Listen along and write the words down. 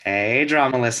Hey,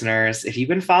 drama listeners. If you've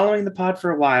been following the pod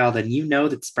for a while, then you know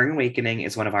that Spring Awakening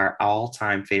is one of our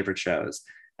all-time favorite shows.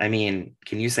 I mean,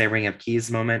 can you say ring up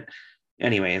keys moment?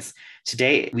 Anyways,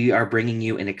 today we are bringing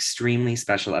you an extremely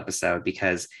special episode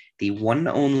because the one and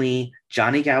only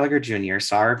Johnny Gallagher Jr.,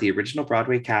 star of the original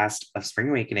Broadway cast of Spring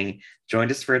Awakening, joined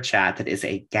us for a chat that is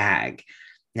a gag.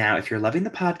 Now, if you're loving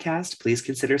the podcast, please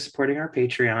consider supporting our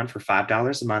Patreon for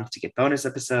 $5 a month to get bonus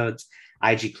episodes,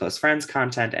 IG Close Friends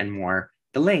content, and more.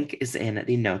 The link is in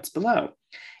the notes below.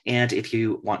 And if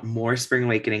you want more Spring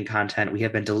Awakening content, we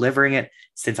have been delivering it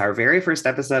since our very first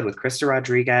episode with Krista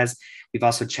Rodriguez. We've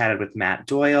also chatted with Matt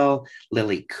Doyle,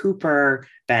 Lily Cooper,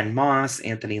 Ben Moss,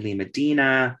 Anthony Lee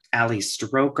Medina, Ali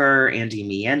Stroker, Andy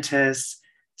Mientis.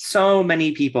 So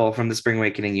many people from the Spring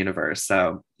Awakening universe.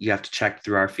 So you have to check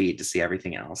through our feed to see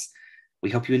everything else.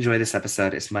 We hope you enjoy this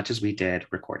episode as much as we did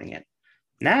recording it.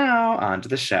 Now, on to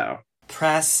the show.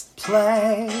 Press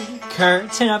play.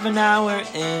 Curtain of an hour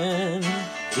in.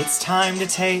 It's time to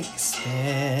take a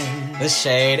spin. With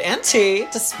shade and tea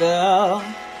to spill.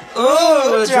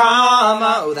 Ooh,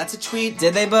 drama. Oh, that's a tweet.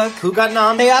 Did they book? Who got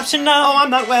nom? The option no. Oh, I'm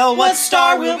not well. What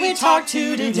star will we talk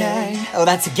to today? Oh,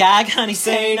 that's a gag, honey.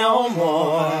 Say no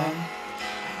more.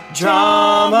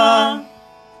 Drama.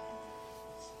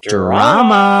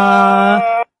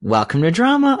 Drama. Welcome to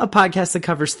Drama, a podcast that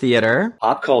covers theater,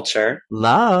 Pop culture,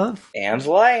 love, And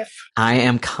life. I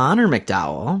am Connor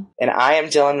McDowell. And I am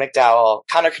Dylan McDowell.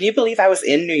 Connor, can you believe I was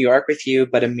in New York with you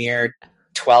but a mere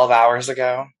 12 hours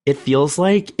ago? It feels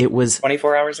like it was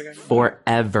 24 hours ago?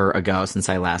 forever ago since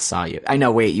I last saw you. I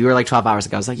know, wait, you were like 12 hours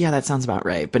ago. I was like, yeah, that sounds about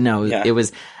right. But no, Yeah. It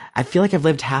was, I feel like I've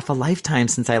lived half a lifetime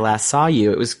since I last saw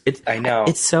you. I know.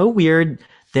 It's so weird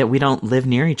that we don't live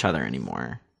near each other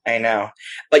anymore. I know.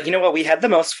 But you know what? We had the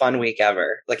most fun week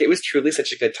ever. Like, it was truly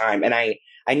such a good time. And I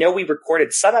know we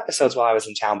recorded some episodes while I was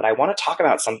in town, but I want to talk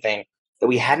about something that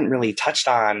we hadn't really touched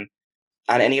on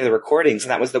any of the recordings. And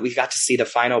that was that we got to see the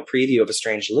final preview of A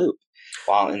Strange Loop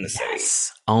while in the city.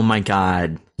 Yes. Oh my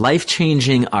God.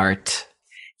 Life-changing art.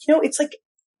 You know, it's like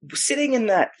sitting in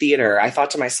that theater, I thought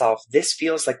to myself, this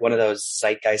feels like one of those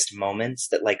zeitgeist moments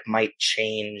that like might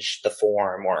change the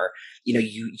form, or, you know,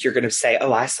 you're going to say,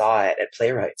 oh, I saw it at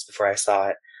Playwrights before I saw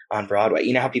it on Broadway.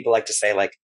 You know how people like to say,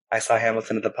 like, I saw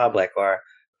Hamilton at the Public, or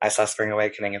I saw Spring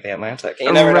Awakening at the Atlantic.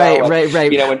 You never know when,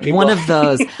 right. You know, when people... One of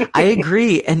those. I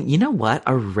agree. And you know what?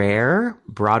 A rare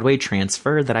Broadway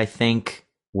transfer that I think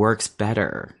works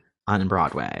better on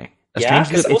Broadway. Yeah,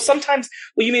 because sometimes,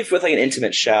 you mean with like an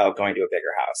intimate show going to a bigger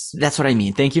house. That's what I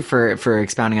mean. Thank you for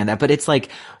expounding on that. But it's like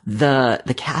the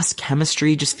cast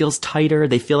chemistry just feels tighter.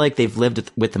 They feel like they've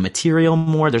lived with the material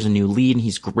more. There's a new lead and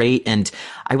he's great. And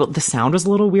the sound was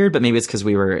a little weird, but maybe it's because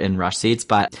we were in rush seats.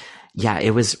 But yeah,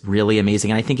 it was really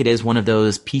amazing. And I think it is one of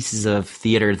those pieces of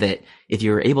theater that if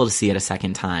you're able to see it a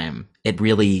second time, it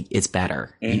really is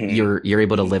better. Mm-hmm. You're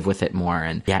able to live with it more.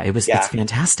 And yeah, it's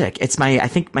fantastic. It's I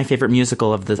think my favorite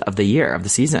musical of the year, of the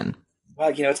season.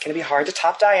 Well, you know, it's going to be hard to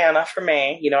top Diana for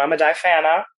me. You know, I'm a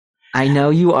Di-fana. I know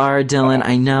you are, Dylan.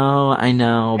 I know.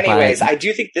 Anyways, but... I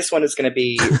do think this one is going to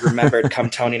be remembered come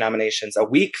Tony nominations a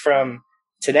week from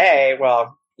today.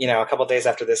 Well, you know, a couple days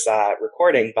after this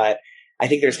recording, but I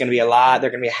think there's going to be a lot.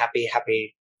 They're going to be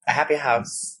a happy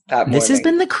house. This has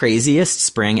been the craziest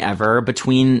spring ever,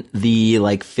 between the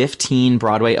 15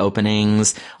 Broadway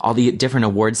openings, all the different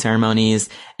award ceremonies,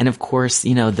 and of course,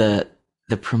 you know, the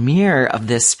premiere of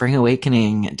this Spring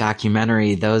Awakening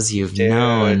documentary, Those You've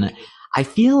Known. I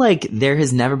feel like there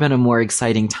has never been a more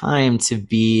exciting time to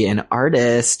be an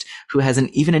artist who has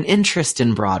even an interest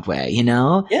in Broadway, you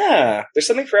know? Yeah, there's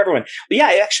something for everyone. But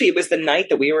yeah, actually, it was the night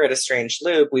that we were at A Strange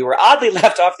Loop. We were oddly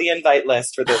left off the invite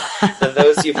list for the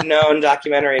Those You've Known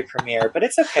documentary premiere, but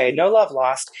it's okay. No love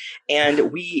lost.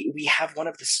 And we have one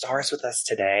of the stars with us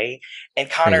today. And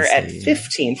Connor, at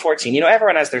 15, 14, you know,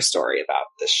 everyone has their story about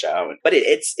this show. But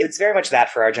it's very much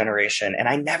that for our generation. And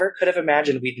I never could have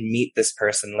imagined we'd meet this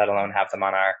person, let alone have them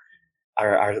on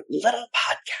our little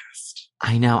podcast.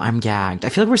 I know, I'm gagged. I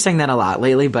feel like we're saying that a lot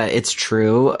lately, but it's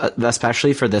true,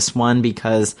 especially for this one,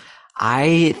 because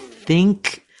I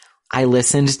think I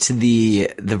listened to the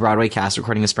Broadway cast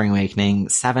recording of Spring Awakening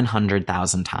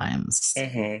 700,000 times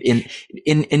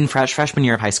in freshman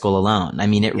year of high school alone. I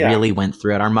mean, it really went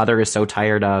through it. Our mother is so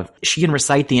tired of, she can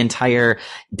recite the entire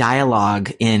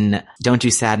dialogue in Don't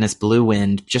Do Sadness, Blue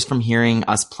Wind, just from hearing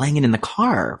us playing it in the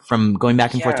car, from going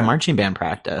back and forth to marching band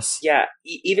practice. Yeah.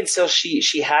 Even still,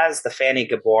 she has the Fanny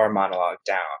Gabor monologue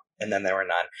down, and then there were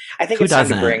none. I think it's time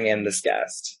to bring in this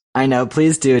guest. I know.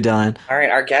 Please do, Dylan. All right,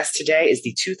 our guest today is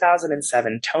the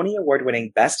 2007 Tony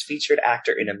Award-winning Best Featured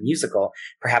Actor in a Musical,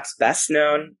 perhaps best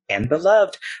known and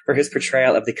beloved for his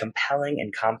portrayal of the compelling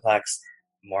and complex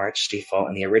Moritz Stiefel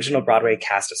in the original Broadway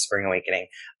cast of Spring Awakening.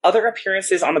 Other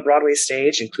appearances on the Broadway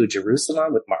stage include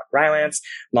Jerusalem with Mark Rylance,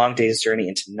 Long Day's Journey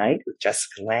into Night with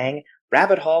Jessica Lange,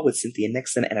 Rabbit Hole with Cynthia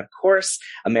Nixon, and of course,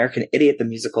 American Idiot the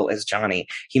Musical as Johnny.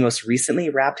 He most recently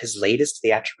wrapped his latest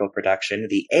theatrical production,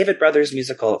 the Avett Brothers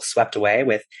musical Swept Away,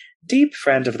 with deep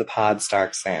friend of the pod,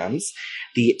 Stark Sands.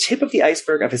 The tip of the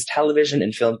iceberg of his television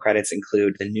and film credits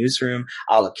include The Newsroom,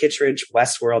 Olive Kitteridge,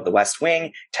 Westworld, The West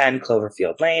Wing, 10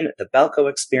 Cloverfield Lane, The Belko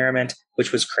Experiment,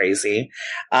 which was crazy,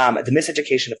 The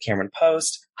Miseducation of Cameron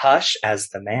Post, Hush as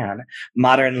the Man,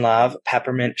 Modern Love,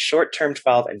 Peppermint, Short Term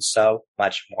 12, and so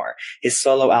much more. His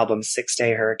solo album, 6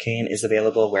 Day Hurricane, is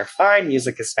available where fine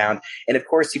music is found. And of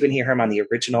course, you can hear him on the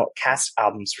original cast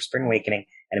albums for Spring Awakening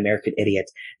and American Idiot.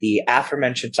 The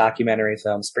aforementioned documentary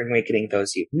film, Spring Awakening,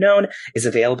 Those You've Known, is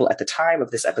available at the time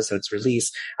of this episode's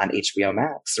release on HBO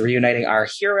Max, reuniting our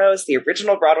heroes, the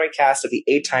original Broadway cast of the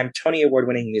 8-time Tony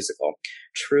Award-winning musical.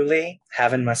 Truly,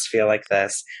 heaven must feel like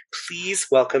this. Please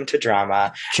welcome to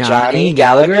drama, Johnny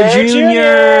Gallagher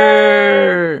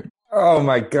Jr. Oh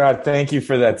my God. Thank you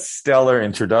for that stellar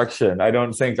introduction. I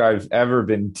don't think I've ever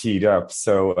been teed up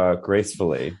so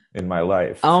gracefully in my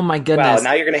life. Oh my goodness. Wow,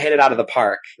 now you're going to hit it out of the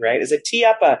park, right? Is it tee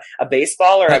up a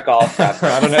baseball or a golf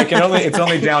reference? I don't know. It's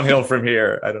only downhill from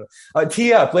here. I don't know.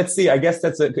 Tee up. Let's see. I guess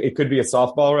it could be a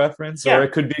softball reference or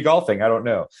it could be golfing. I don't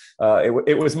know.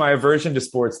 It was my aversion to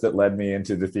sports that led me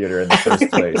into the theater in the first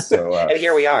place. So, and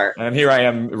here we are. And here I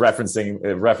am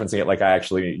referencing it like I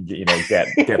actually,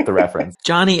 get the reference.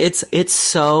 Johnny, it's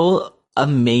so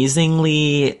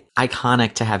amazingly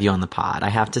iconic to have you on the pod. I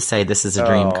have to say, this is a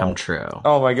dream come true.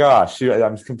 Oh my gosh.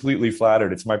 I'm completely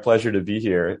flattered. It's my pleasure to be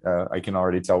here. I can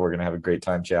already tell we're going to have a great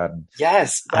time chatting.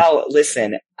 Yes. Well,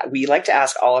 listen, we like to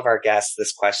ask all of our guests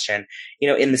this question.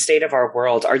 In the state of our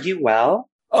world, are you well?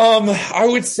 I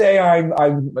would say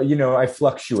I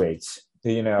fluctuate.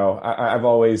 I've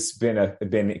always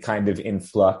been kind of in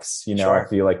flux. Sure. I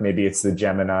feel like maybe it's the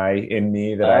Gemini in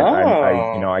me that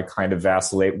I kind of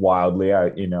vacillate wildly.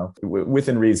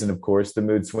 Within reason, of course, the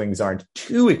mood swings aren't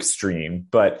too extreme,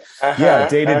 but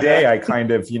day to day, I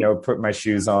kind of, put my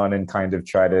shoes on and kind of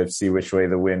try to see which way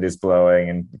the wind is blowing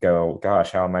and go, gosh,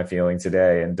 how am I feeling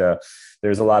today? And,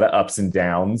 there's a lot of ups and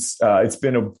downs. It's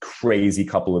been a crazy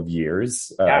couple of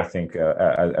years, I think,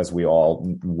 as we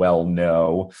all well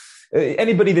know.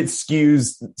 Anybody that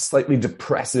skews slightly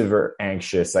depressive or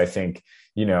anxious, I think,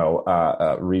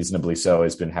 reasonably so,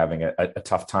 has been having a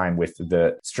tough time with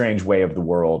the strange way of the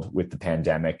world, with the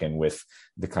pandemic and with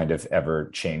the kind of ever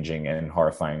changing and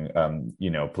horrifying,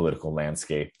 political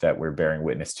landscape that we're bearing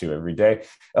witness to every day.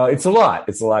 It's a lot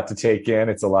to take in.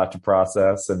 It's a lot to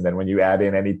process. And then when you add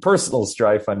in any personal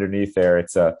strife underneath there,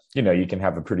 it's you can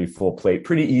have a pretty full plate,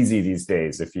 pretty easy these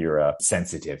days if you're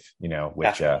sensitive,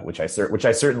 which I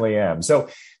certainly am. So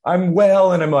I'm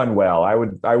well and I'm unwell.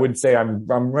 I would say I'm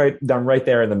right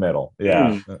there in the middle.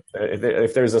 Yeah.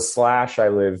 If there's a slash, I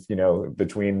live,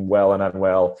 between well and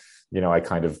unwell. I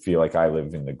kind of feel like I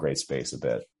live in the gray space a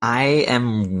bit. I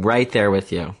am right there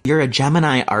with you. You're a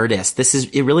Gemini artist.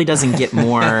 It really doesn't get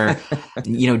more,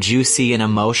 juicy and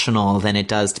emotional than it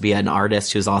does to be an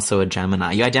artist who's also a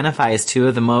Gemini. You identify as two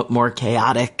of the more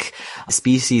chaotic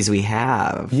species we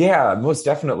have. Yeah, most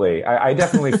definitely. I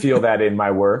definitely feel that in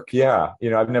my work. Yeah.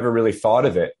 I've never really thought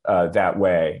of it that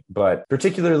way, but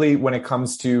particularly when it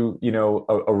comes to,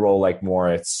 a role like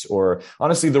Moritz, or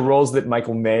honestly, the roles that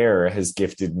Michael Mayer has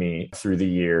gifted me through the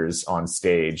years on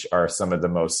stage are some of the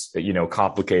most,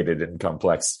 complicated and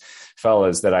complex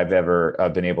fellas that I've ever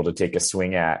been able to take a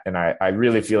swing at. And I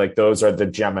really feel like those are the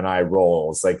Gemini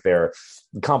roles. Like, they're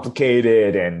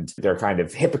complicated and they're kind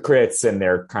of hypocrites and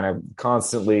they're kind of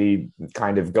constantly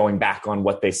kind of going back on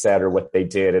what they said or what they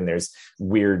did. And there's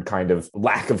weird kind of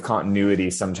lack of continuity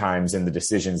sometimes in the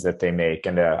decisions that they make.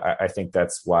 And I think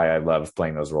that's why I love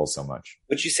playing those roles so much.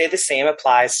 Would you say the same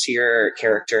applies to your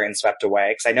character in Swept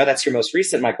Away? Because I know that's your most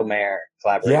recent Michael Mayer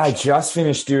collaboration. Yeah, I just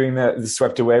finished doing the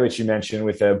Swept Away, which you mentioned,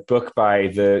 with a book by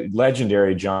the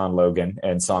legendary John Logan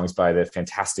and songs by the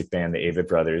fantastic band, the Avett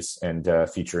Brothers, and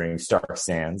featuring Stark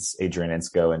Sands, Adrian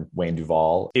Ensko, and Wayne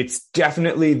Duvall. It's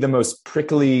definitely the most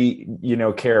prickly,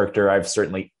 character I've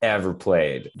certainly ever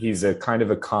played. He's a kind of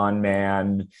a con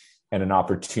man and an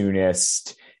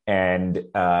opportunist, and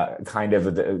kind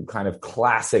of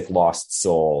classic lost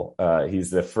soul. He's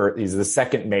the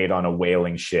second mate on a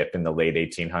whaling ship in the late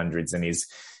 1800s, and he's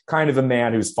kind of a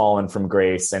man who's fallen from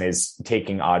grace and is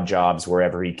taking odd jobs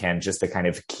wherever he can just to kind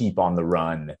of keep on the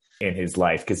run in his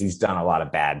life, because he's done a lot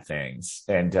of bad things.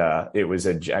 And it was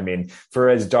for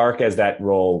as dark as that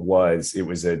role was, it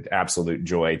was an absolute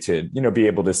joy to, be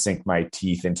able to sink my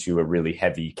teeth into a really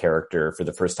heavy character for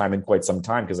the first time in quite some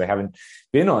time, because I haven't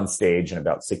been on stage in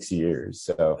about 6 years.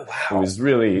 So It was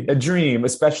really a dream,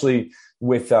 especially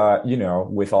with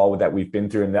all that we've been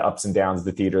through and the ups and downs of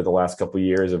the theater the last couple of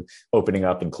years of opening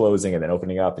up and closing and then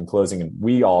opening up and closing. And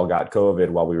we all got COVID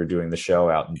while we were doing the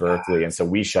show out in Berkeley. And so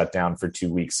we shut down for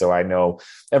 2 weeks. So I know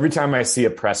every time I see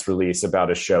a press release about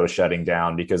a show shutting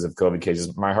down because of COVID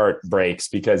cases, my heart breaks,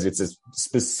 because it's a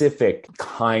specific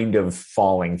kind of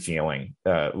falling feeling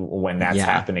when that's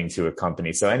happening to a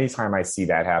company. So anytime I see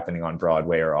that happening on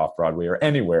Broadway or off Broadway or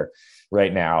anywhere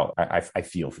right now, I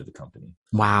feel for the company.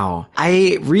 Wow.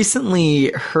 I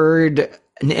recently heard,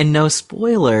 and no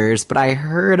spoilers, but I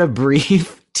heard a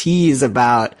brief tease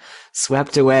about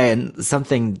Swept Away and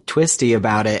something twisty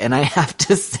about it. And I have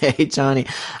to say, Johnny,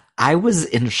 I was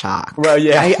in shock. Well,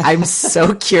 yeah. I'm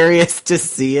so curious to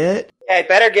see it. Yeah, I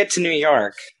better get to New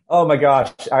York. Oh my gosh!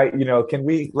 Can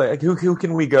we who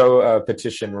can we go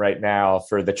petition right now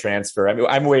for the transfer? I mean,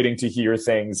 I'm waiting to hear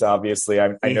things. Obviously,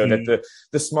 I know that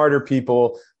the smarter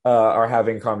people are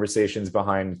having conversations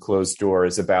behind closed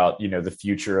doors about the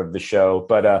future of the show.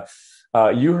 But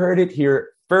you heard it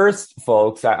here first,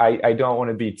 folks. I don't want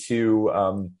to be too.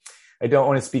 I don't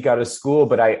want to speak out of school,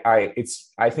 but I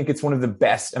think it's one of the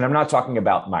best, and I'm not talking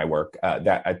about my work.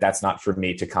 That's not for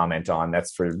me to comment on.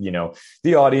 That's for,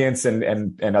 the audience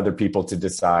and other people to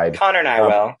decide. Connor and I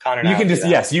will. Connor and you I can will just,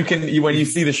 yes, you can, when you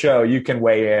see the show, you can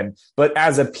weigh in. But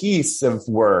as a piece of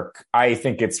work, I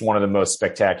think it's one of the most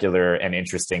spectacular and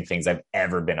interesting things I've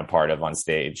ever been a part of on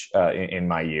stage in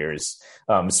my years.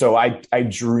 So I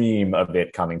dream of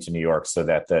it coming to New York so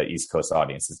that the East Coast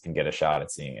audiences can get a shot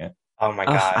at seeing it. Oh my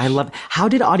gosh. I love, how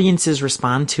did audiences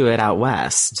respond to it out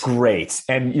West? Great.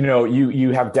 And, you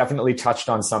have definitely touched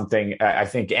on something. I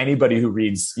think anybody who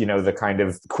reads, the kind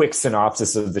of quick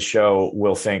synopsis of the show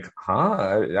will think,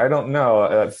 I don't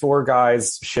know. 4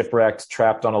 guys shipwrecked,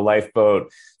 trapped on a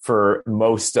lifeboat for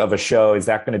most of a show. Is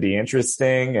that going to be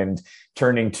interesting? And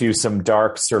turning to some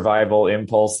dark survival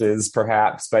impulses,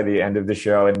 perhaps by the end of the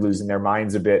show, and losing their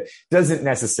minds a bit doesn't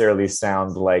necessarily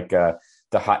sound like,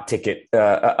 the hot ticket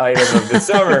item of the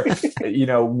summer.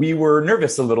 We were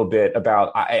nervous a little bit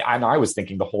about, I was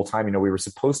thinking the whole time, we were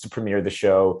supposed to premiere the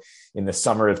show in the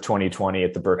summer of 2020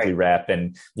 at the Berkeley Rep.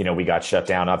 And, we got shut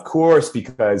down, of course,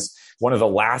 because one of the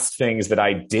last things that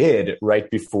I did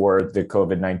right before the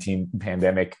COVID-19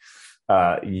 pandemic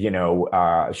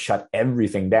shut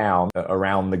everything down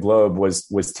around the globe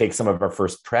was take some of our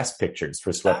first press pictures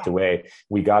for Swept Away.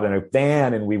 We got in a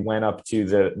van and we went up to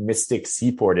the Mystic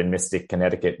Seaport in Mystic,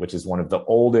 Connecticut, which is one of the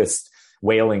oldest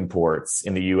whaling ports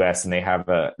in the US. And they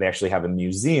actually have a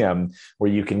museum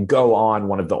where you can go on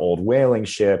one of the old whaling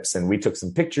ships. And we took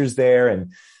some pictures there.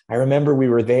 And I remember we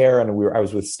were there and I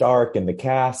was with Stark and the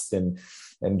cast, and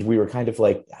we were kind of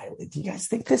like, do you guys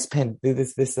think this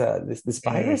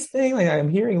virus thing? Like, I'm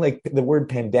hearing like the word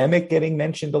pandemic getting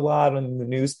mentioned a lot in the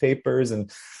newspapers.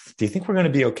 And do you think we're going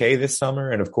to be okay this summer?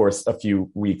 And of course, a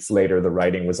few weeks later, the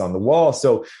writing was on the wall.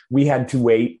 So we had to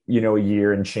wait, a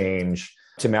year and change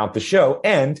to mount the show.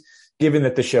 And given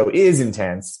that the show is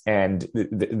intense, and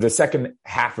the second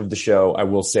half of the show, I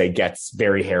will say, gets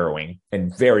very harrowing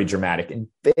and very dramatic and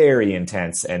very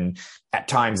intense and at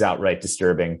times outright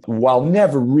disturbing, while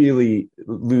never really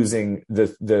losing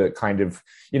the kind of,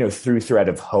 through thread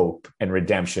of hope and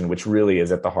redemption, which really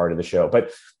is at the heart of the show.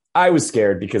 But I was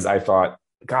scared because I thought,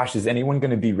 gosh, is anyone going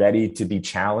to be ready to be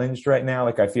challenged right now?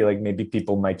 Like, I feel like maybe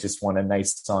people might just want a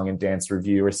nice song and dance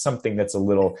review or something that's a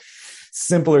little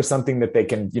simpler, something that they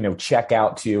can, check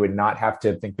out to and not have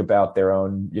to think about their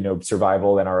own,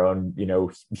 survival and our own,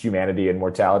 humanity and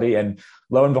mortality. And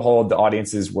lo and behold, the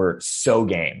audiences were so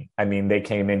game. I mean, they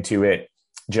came into it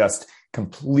just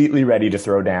completely ready to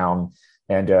throw down.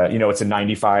 And, it's a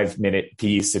 95-minute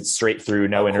piece. It's straight through,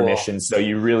 no intermission. So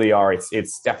you really are,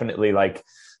 it's definitely like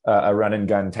a run and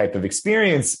gun type of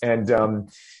experience. And,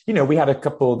 we had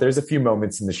there's a few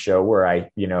moments in the show where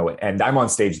and I'm on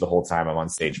stage the whole time. I'm on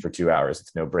stage for 2 hours.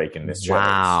 It's no break in this show.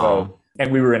 Wow. So,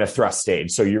 and we were in a thrust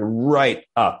stage. So you're right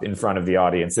up in front of the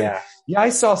audience. And I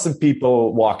saw some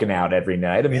people walking out every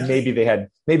night. I mean, maybe they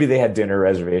had dinner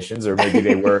reservations, or maybe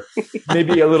they were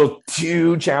maybe a little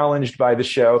too challenged by the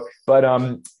show. But,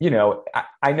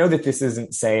 I know that this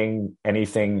isn't saying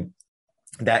anything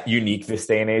that unique this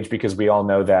day and age, because we all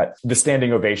know that the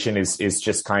standing ovation is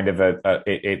just kind of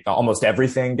almost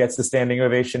everything gets the standing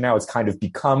ovation now. It's kind of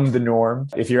become the norm.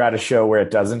 If you're at a show where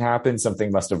it doesn't happen,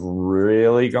 something must have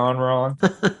really gone wrong.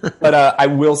 But I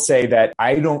will say that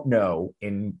I don't know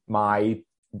in my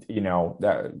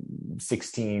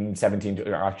 16, 17,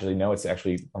 or actually, no, it's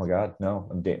actually, oh my God, no,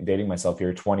 I'm dating myself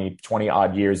here, 20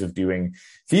 odd years of doing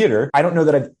theater. I don't know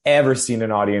that I've ever seen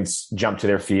an audience jump to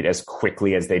their feet as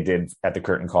quickly as they did at the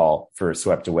curtain call for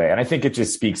Swept Away. And I think it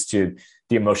just speaks to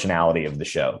the emotionality of the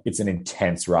show. It's an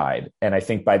intense ride. And I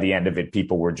think by the end of it,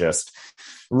 people were just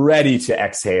ready to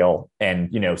exhale and,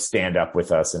 stand up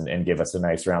with us and give us a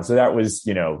nice round. So that was,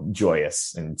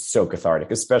 joyous and so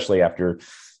cathartic, especially after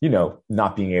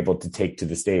not being able to take to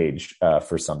the stage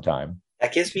for some time.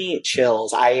 That gives me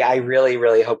chills. I really,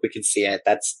 really hope we can see it.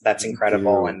 That's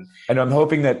incredible. And I'm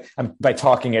hoping that by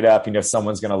talking it up,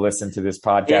 someone's going to listen to this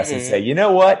podcast and say, you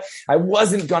know what? I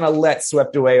wasn't going to let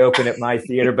Swept Away open at my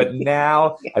theater, but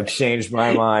now I've changed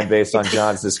my mind based on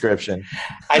John's description.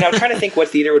 I'm trying to think what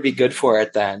theater would be good for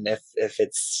it then, if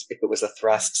it was a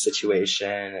thrust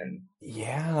situation. And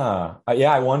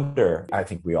I wonder. I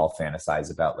think we all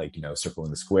fantasize about Circle in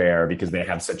the Square, because they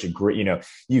have such a great,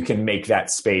 you can make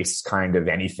that space kind of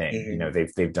anything.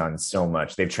 They've done so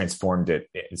much. They've transformed it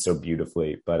so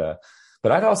beautifully. But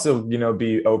I'd also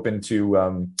be open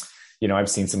to I've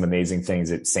seen some amazing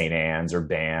things at St. Anne's or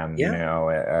BAM.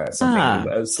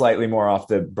 Something slightly more off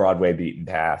the Broadway beaten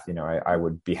path. I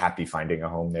would be happy finding a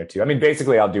home there too. I mean,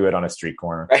 basically, I'll do it on a street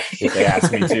corner if they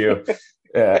ask me to.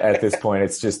 At this point,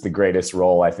 it's just the greatest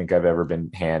role I think I've ever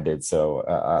been handed. So,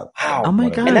 wow. Oh my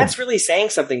God. And that's really saying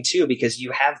something too, because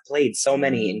you have played so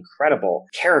many incredible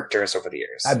characters over the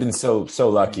years. I've been so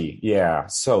lucky. Yeah.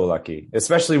 So lucky,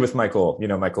 especially with Michael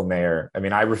Mayer. I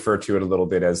mean, I refer to it a little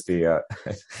bit as the,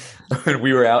 when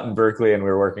we were out in Berkeley and we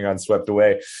were working on Swept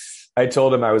Away, I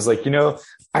told him, I was like,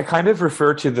 I kind of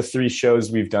refer to the 3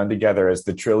 shows we've done together as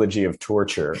the trilogy of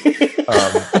torture.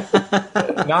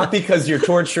 Not because you're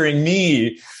torturing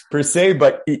me per se,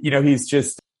 but, he's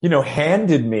just,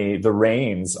 handed me the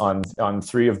reins on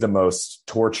 3 of the most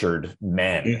tortured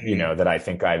men, that I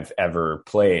think I've ever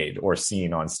played or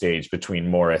seen on stage, between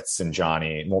Moritz and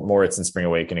Spring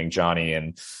Awakening, Johnny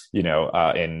and,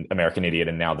 in American Idiot,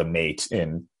 and now the mate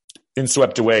in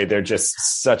Swept Away. They're just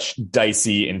such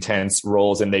dicey, intense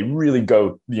roles, and they really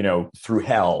go, through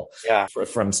hell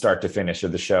from start to finish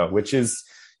of the show, which is,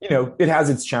 it has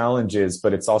its challenges,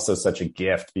 but it's also such a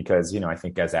gift because, I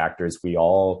think as actors, we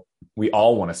all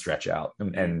want to stretch out.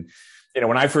 And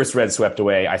when I first read Swept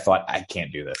Away, I thought, I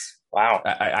can't do this. Wow.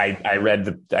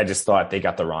 I just thought they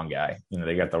got the wrong guy.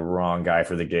 They got the wrong guy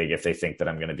for the gig if they think that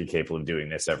I'm going to be capable of doing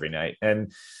this every night.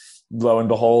 And lo and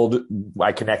behold,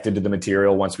 I connected to the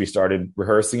material once we started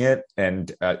rehearsing it,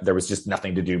 and there was just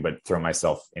nothing to do but throw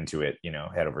myself into it,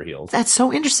 head over heels. That's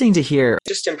so interesting to hear.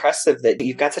 Just impressive that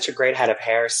you've got such a great head of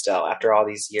hair still after all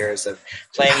these years of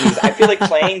playing these. I feel like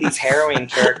playing these harrowing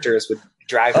characters would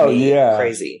drive me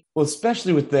crazy. Well,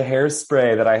 especially with the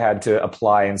hairspray that I had to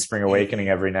apply in Spring Awakening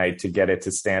every night to get it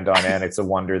to stand on end. It's a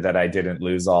wonder that I didn't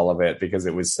lose all of it, because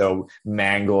it was so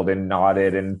mangled and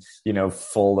knotted and,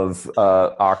 full of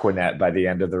Aquanet by the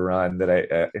end of the run that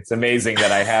it's amazing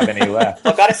that I have any left.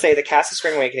 Well, I've got to say, the cast of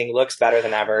Spring Awakening looks better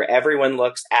than ever. Everyone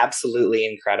looks absolutely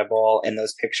incredible in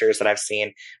those pictures that I've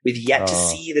seen. We've yet to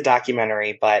see the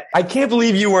documentary, but I can't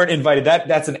believe you weren't invited.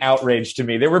 That's an outrage to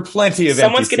me. There were plenty of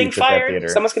someone's getting fired.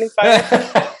 Someone's getting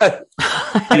fired.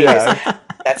 Anyways,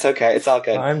 that's okay. It's all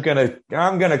good. I'm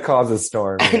gonna cause a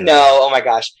storm. No, oh my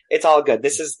gosh, it's all good.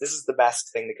 This is the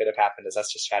best thing that could have happened, is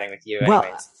us just chatting with you. Well,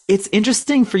 anyways. It's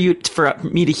interesting for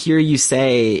me to hear you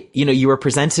say, you were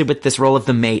presented with this role of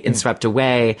the mate in Swept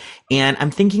Away, and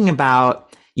I'm thinking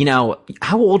about,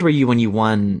 how old were you when you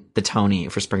won the Tony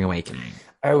for Spring Awakening?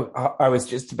 I was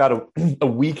just about a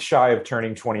week shy of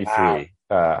turning 23. Wow.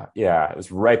 It was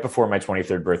right before my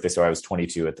 23rd birthday, so I was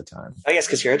 22 at the time. Oh yes,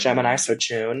 because you're a Gemini, so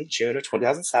June of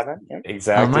 2007. Yeah.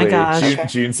 Exactly. Oh my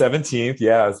gosh. June 17th.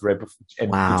 Yeah, it was right before.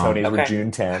 And the Tonys were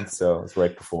June 10th, so it was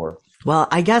right before. Well,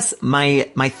 I guess my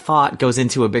thought goes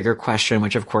into a bigger question,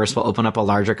 which of course will open up a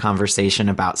larger conversation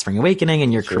about Spring Awakening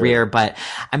and your career. But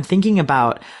I'm thinking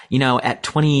about, at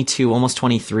 22, almost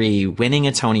 23, winning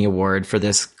a Tony Award for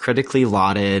this critically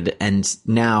lauded and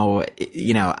now,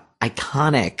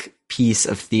 iconic piece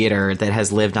of theater that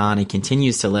has lived on and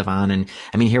continues to live on. And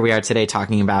I mean, here we are today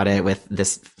talking about it with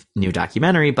this new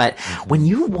documentary. But when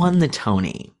you won the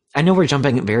Tony, I know we're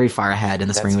jumping very far ahead in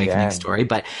the Spring Awakening story,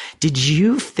 but did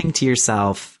you think to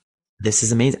yourself, this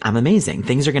is amazing. I'm amazing.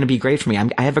 Things are going to be great for me.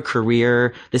 I have a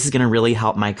career. This is going to really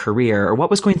help my career. Or what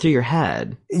was going through your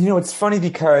head? It's funny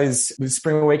because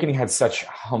Spring Awakening had such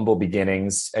humble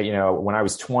beginnings. When I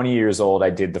was 20 years old,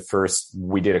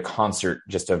 we did a concert,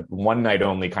 just a one night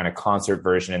only kind of concert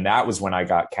version. And that was when I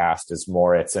got cast as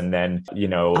Moritz. And then,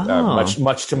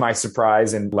 much to my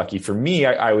surprise and lucky for me,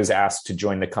 I was asked to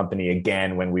join the company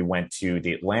again when we went to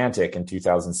the Atlantic in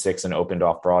 2006 and opened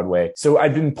off Broadway. So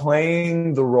I'd been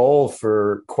playing the role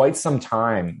for quite some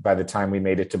time by the time we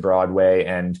made it to Broadway.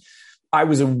 And I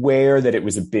was aware that it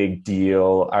was a big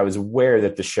deal. I was aware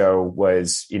that the show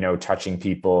was, touching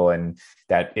people and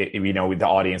that, the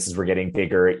audiences were getting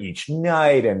bigger each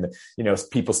night. And,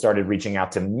 people started reaching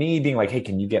out to me being like, hey,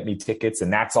 can you get me tickets?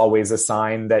 And that's always a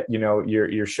sign that,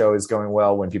 your show is going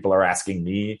well when people are asking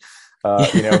me,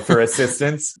 for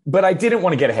assistance. But I didn't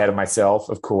want to get ahead of myself,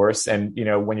 of course. And,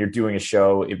 when you're doing a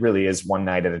show, it really is one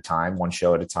night at a time, one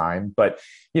show at a time. But,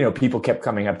 people kept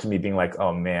coming up to me being like,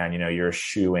 oh man, you're a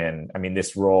shoo-in. I mean,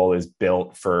 this role is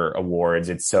built for awards.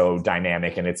 It's so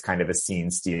dynamic and it's kind of a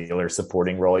scene stealer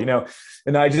supporting role,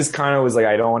 and I just kind of was like,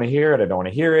 I don't want to hear it. I don't want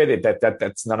to hear it.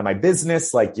 That's none of my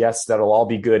business. Like, yes, that'll all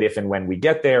be good if and when we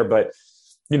get there. But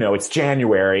it's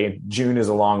January. June is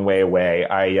a long way away.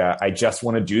 I just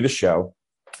want to do the show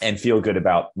and feel good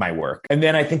about my work. And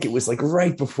then I think it was like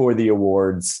right before the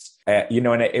awards,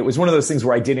 and it was one of those things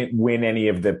where I didn't win any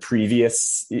of the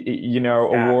previous,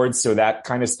 awards. So that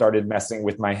kind of started messing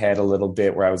with my head a little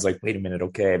bit where I was like, wait a minute.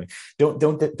 Okay.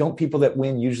 Don't people that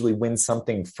win usually win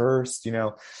something first,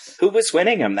 Who was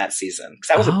winning them that season? Because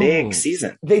that was a big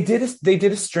season. They did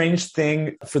a strange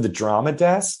thing for the drama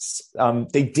desks.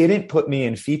 They didn't put me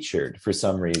in featured for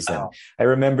some reason. Oh. I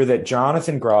remember that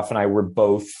Jonathan Groff and I were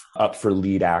both up for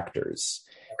lead actors.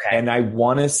 Okay. And I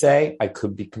want to say, I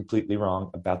could be completely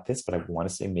wrong about this, but I want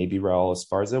to say maybe Raul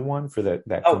Esparza won for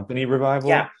that company revival.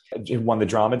 Yeah. It won the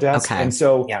drama desk. Okay. And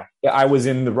so I was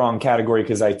in the wrong category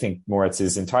because I think Moritz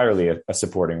is entirely a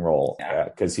supporting role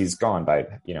because he's gone by,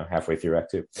 halfway through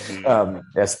Act 2.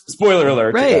 Yes, spoiler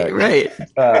alert. Right.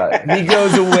 He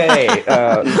goes away.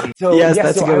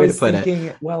 That's a good way to put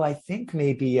it. Well, I think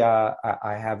maybe I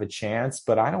have a chance,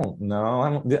 but I don't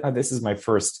know. This is my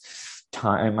first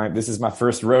time. This is my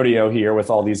first rodeo here with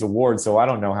all these awards, so I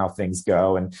don't know how things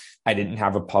go. And I didn't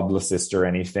have a publicist or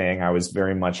anything. I was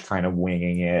very much kind of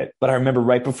winging it. But I remember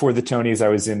right before the Tonys, I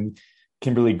was in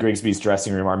Kimberly Grigsby's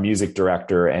dressing room, our music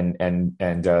director and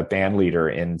band leader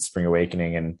in Spring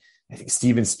Awakening, and I think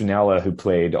Steven Spinella, who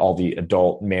played all the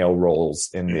adult male roles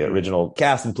in the original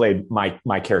cast and played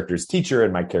my character's teacher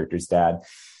and my character's dad.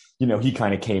 He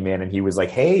kind of came in and he was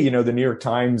like, hey, the New York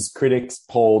Times critics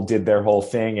poll did their whole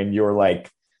thing. And you're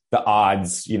like the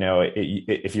odds,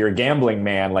 if you're a gambling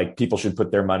man, like people should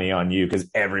put their money on you because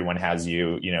everyone has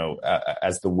you,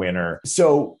 as the winner.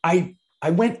 So I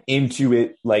went into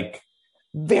it like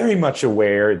very much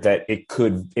aware that it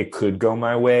could go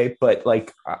my way. But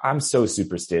like, I'm so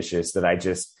superstitious that I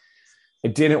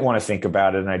didn't want to think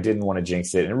about it and I didn't want to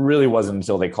jinx it. And it really wasn't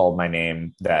until they called my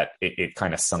name that it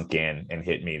kind of sunk in and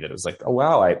hit me that it was like, oh,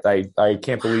 wow, I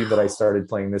can't believe that I started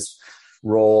playing this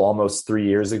role almost 3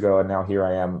 years ago. And now here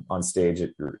I am on stage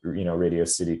at, Radio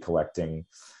City collecting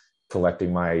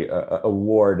my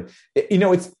award.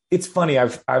 It's funny.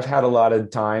 I've had a lot of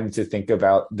time to think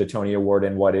about the Tony Award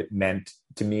and what it meant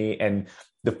to me. And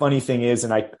the funny thing is,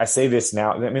 and I say this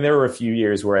now, I mean, there were a few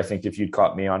years where I think if you'd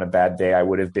caught me on a bad day, I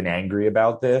would have been angry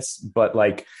about this, but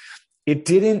like, it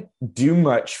didn't do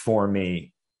much for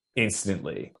me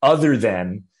instantly, other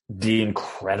than the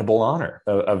incredible honor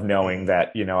of knowing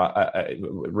that,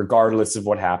 regardless of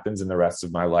what happens in the rest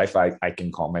of my life, I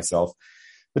can call myself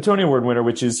the Tony Award winner,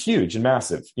 which is huge and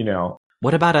massive,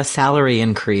 What about a salary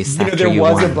increase? There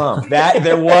was a bump.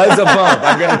 There was a bump.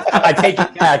 I take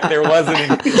it back. There was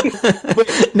an increase.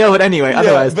 But anyway,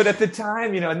 otherwise. But at the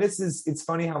time, and it's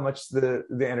funny how much the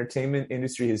entertainment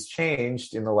industry has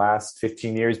changed in the last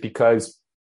 15 years because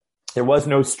there was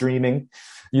no streaming.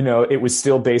 It was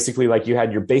still basically like you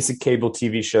had your basic cable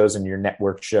TV shows and your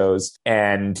network shows.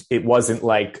 And it wasn't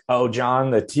like, oh,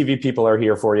 John, the TV people are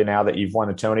here for you now that you've won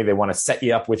a Tony. They want to set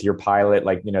you up with your pilot.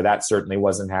 Like, that certainly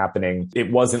wasn't happening.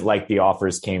 It wasn't like the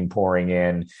offers came pouring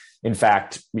in. In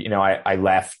fact, I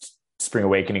left Spring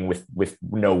Awakening with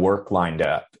no work lined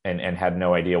up and had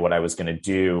no idea what I was going to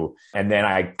do. And then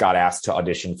I got asked to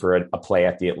audition for a play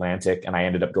at the Atlantic, and I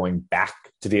ended up going back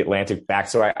to the Atlantic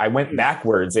So I went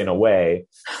backwards in a way.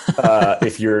 I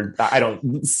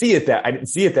didn't see it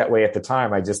that way at the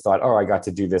time. I just thought, I got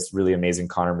to do this really amazing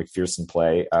Connor McPherson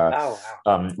play,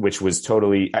 which was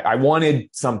totally, I wanted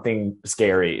something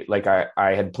scary. Like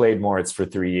I had played Moritz for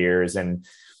 3 years and,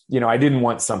 I didn't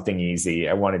want something easy.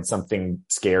 I wanted something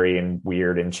scary and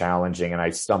weird and challenging. And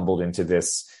I stumbled into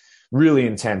this really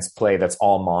intense play that's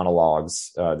all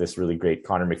monologues, this really great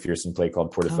Conor McPherson play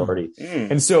called Port Authority.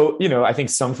 And so, I think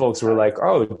some folks were like,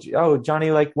 oh,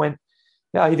 Johnny like went,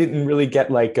 yeah, he didn't really get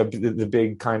like the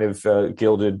big kind of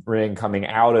gilded ring coming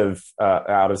out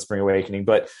of Spring Awakening.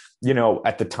 But,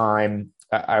 at the time,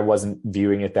 I wasn't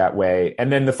viewing it that way.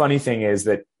 And then the funny thing is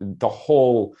that the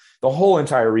whole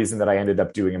entire reason that I ended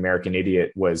up doing American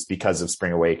Idiot was because of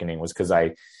Spring Awakening, was because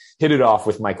I hit it off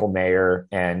with Michael Mayer,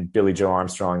 and Billy Joe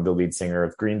Armstrong, the lead singer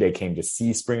of Green Day, came to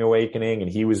see Spring Awakening, and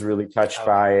he was really touched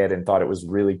by it and thought it was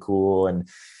really cool.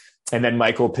 And then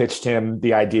Michael pitched him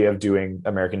the idea of doing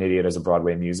American Idiot as a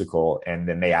Broadway musical. And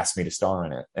then they asked me to star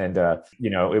in it. And,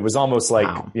 it was almost like,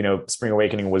 Spring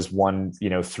Awakening was one,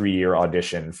 3-year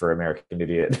audition for American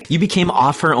Idiot. You became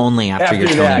offer only after your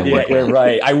that. Tony Award. Yeah,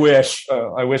 right. I wish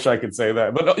I could say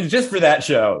that, but just for that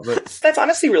show. But. That's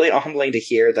honestly really humbling to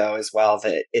hear, though, as well,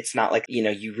 that it's not like,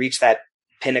 you reach that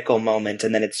pinnacle moment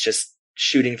and then it's just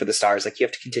shooting for the stars. Like, you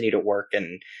have to continue to work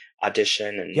and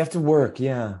audition, and you have to work.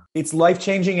 Yeah, it's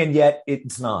life-changing, and yet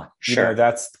it's not. Sure.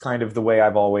 That's kind of the way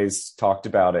I've always talked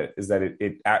about it, is that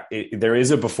it there is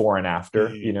a before and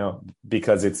after,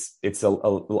 because it's a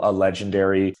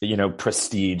legendary,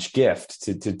 prestige gift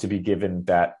to be given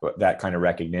that kind of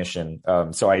recognition.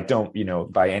 So I don't,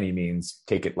 by any means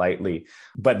take it lightly.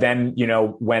 But then,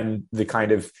 when the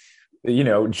kind of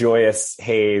joyous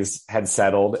haze had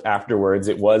settled afterwards,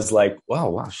 it was like,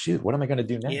 wow, shoot, what am I going to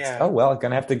do next? Yeah. Oh, well, I'm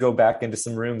going to have to go back into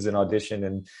some rooms and audition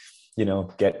and,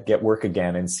 get work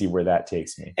again and see where that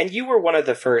takes me. And you were one of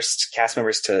the first cast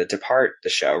members to depart the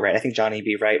show, right? I think Johnny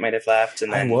B. Wright might have left.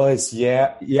 And then I was,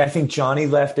 yeah. I think Johnny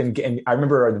left. And I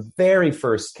remember our very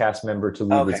first cast member to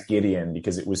leave was Gideon,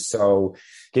 because it was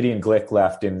Gideon Glick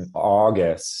left in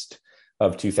August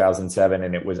of 2007.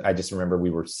 And I just remember we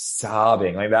were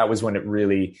sobbing. Like, that was when it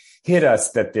really hit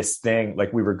us that this thing,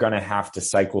 like, we were going to have to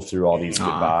cycle through all these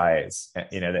goodbyes,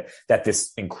 that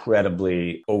this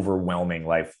incredibly overwhelming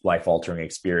life altering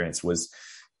experience was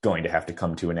going to have to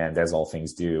come to an end, as all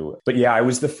things do. But yeah, I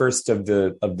was the first of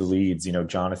the leads,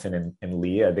 Jonathan and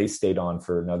Leah, they stayed on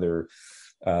for another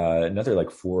like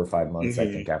 4 or 5 months, I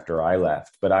think, after I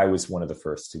left, but I was one of the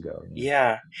first to go.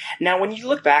 Yeah. Now, when you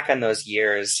look back on those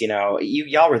years,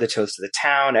 y'all were the toast of the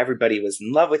town. Everybody was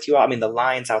in love with you all. I mean, the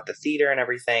lines out the theater and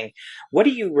everything. What do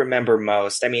you remember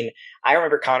most? I mean, I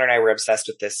remember Connor and I were obsessed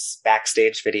with this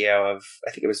backstage video of,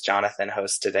 I think it was Jonathan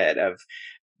hosted it, of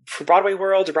for Broadway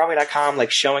World or Broadway.com, like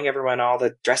showing everyone all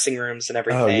the dressing rooms and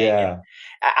everything. Oh, yeah. And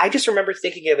I just remember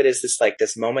thinking of it as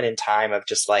this moment in time of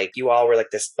just like, you all were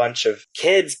like this bunch of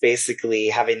kids basically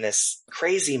having this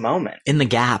crazy moment. In the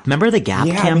Gap. Remember the Gap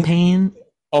campaign?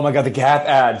 Oh my God, the Gap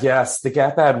ad. Yes. The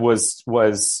Gap ad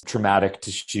was traumatic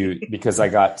to shoot because I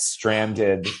got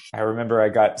stranded. I remember I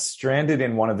got stranded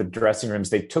in one of the dressing rooms.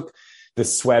 They took the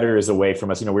sweaters away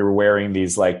from us. We were wearing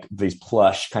these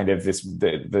plush kind of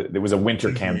there was a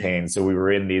winter campaign. So we were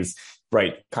in these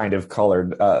bright kind of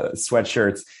colored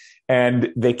sweatshirts,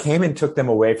 and they came and took them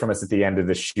away from us at the end of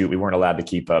the shoot. We weren't allowed to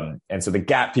keep them. And so the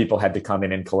Gap people had to come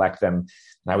in and collect them.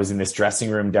 And I was in this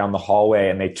dressing room down the hallway,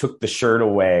 and they took the shirt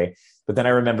away. But then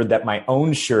I remembered that my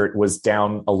own shirt was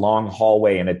down a long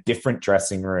hallway in a different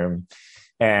dressing room.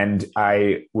 And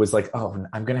I was like, oh,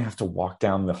 I'm going to have to walk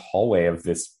down the hallway of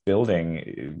this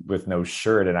building with no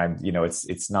shirt. And I'm,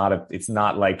 it's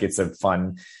not like it's a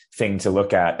fun thing to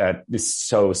look at this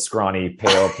so scrawny,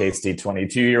 pale, pasty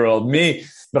 22-year-old me.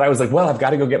 But I was like, well, I've got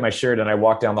to go get my shirt. And I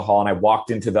walked down the hall and I walked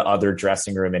into the other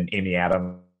dressing room, and Amy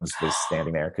Adams was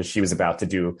standing there because she was about to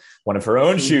do one of her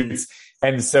own shoots.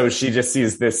 And so she just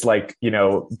sees this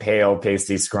pale,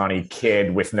 pasty, scrawny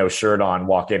kid with no shirt on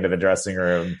walk into the dressing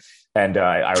room. And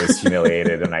I was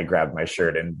humiliated, and I grabbed my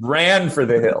shirt and ran for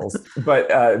the hills.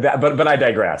 But I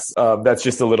digress. That's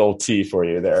just a little tea for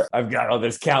you there. I've got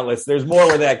there's more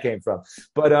where that came from.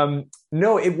 But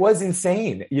no, it was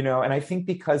insane, and I think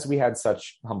because we had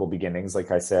such humble beginnings, like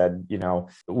I said,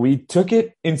 we took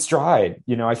it in stride.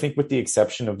 I think with the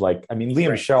exception of Leah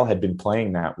Michelle had been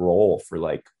playing that role for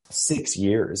 6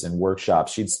 years in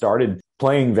workshops. She'd started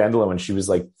playing Wendla when she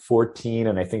was 14,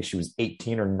 and I think she was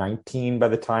 18 or 19 by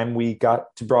the time we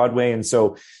got to Broadway. And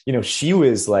so, she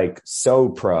was so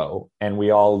pro, and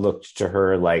we all looked to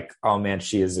her oh man,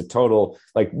 she is a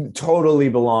totally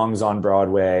belongs on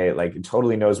Broadway,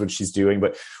 totally knows what she's doing.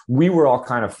 But we were all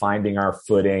kind of finding our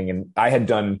footing. And I had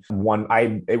done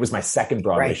it was my second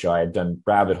Broadway show. I had done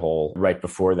Rabbit Hole right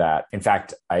before that. In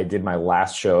fact, I did my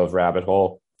last show of Rabbit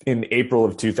Hole in April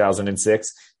of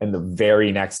 2006. And the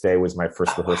very next day was my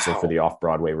first rehearsal for the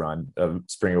off-Broadway run of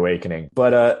Spring Awakening.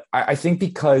 But I think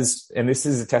because, and this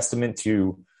is a testament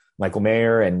to Michael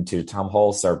Mayer and to Tom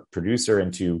Hulse, our producer,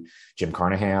 and to Jim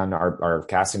Carnahan, our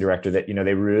casting director, that,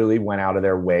 they really went out of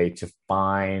their way to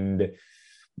find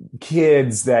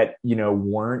kids that,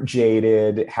 weren't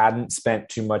jaded, hadn't spent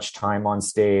too much time on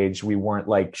stage. We weren't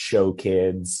like show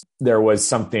kids. There was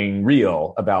something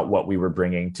real about what we were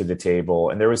bringing to the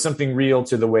table. And there was something real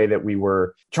to the way that we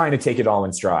were trying to take it all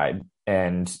in stride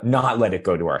and not let it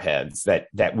go to our heads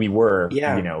that we were,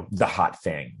 the hot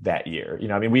thing that year.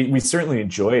 We certainly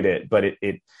enjoyed it, but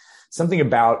it something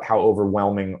about how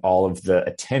overwhelming all of the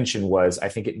attention was. I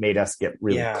think it made us get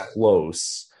really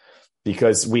close,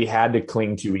 because we had to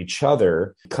cling to each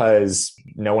other because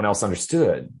no one else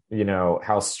understood,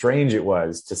 how strange it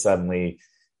was to suddenly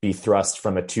be thrust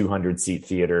from a 200-seat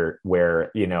theater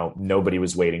where, nobody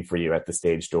was waiting for you at the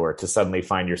stage door, to suddenly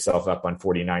find yourself up on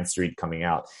 49th Street coming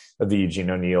out of the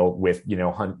Eugene O'Neill with,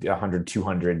 100,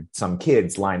 200 some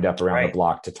kids lined up around the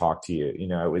block to talk to you.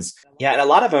 It was. Yeah. And a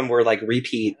lot of them were like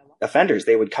repeat offenders.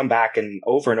 They would come back and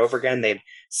over again. They'd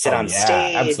sit on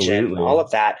stage and all of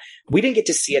that. We didn't get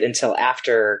to see it until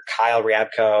after Kyle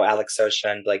Ryabko, Alex Sosha,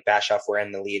 and Blake Bashoff were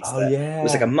in the leads. It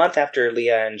was like a month after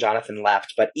Leah and Jonathan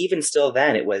left. But even still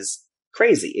then, it was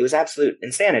crazy. It was absolute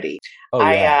insanity.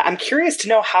 I'm curious to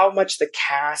know how much the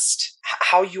cast,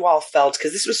 how you all felt,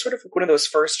 because this was sort of one of those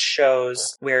first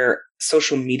shows where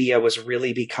social media was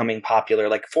really becoming popular.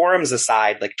 Like forums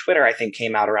aside, like Twitter, I think,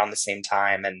 came out around the same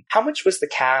time. And how much was the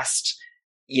cast,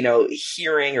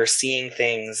 hearing or seeing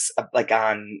things like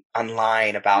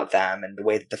online about them and the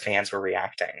way that the fans were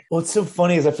reacting? Well, it's so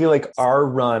funny is I feel like our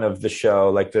run of the show,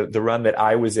 like the run that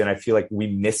I was in, I feel like we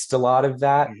missed a lot of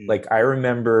that. Mm-hmm. Like I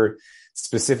remember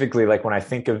specifically, like when I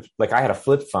think of, like, I had a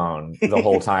flip phone the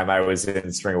whole time I was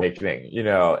in Spring Awakening,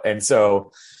 and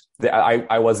so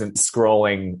I wasn't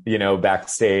scrolling,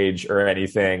 backstage or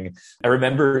anything. I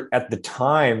remember at the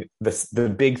time,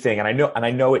 the big thing, and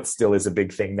I know it still is a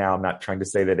big thing now. I'm not trying to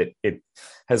say that it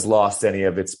has lost any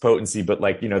of its potency, but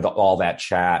like, all that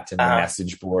chat and the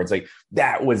message boards, like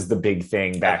that was the big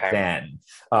thing back then.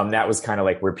 That was kind of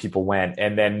like where people went.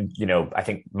 And then, I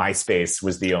think MySpace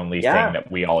was the only thing that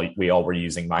we all were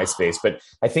using MySpace, but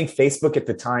I think Facebook at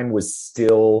the time was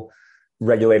still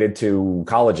regulated to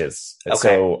colleges. Okay.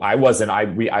 So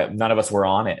none of us were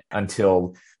on it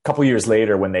until a couple years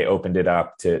later when they opened it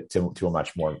up to a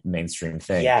much more mainstream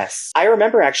thing. Yes. I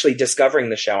remember actually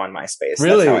discovering the show on MySpace.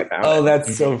 Really? That's how I found it.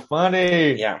 That's so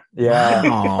funny. Yeah. Yeah.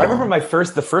 Wow. I remember the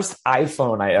first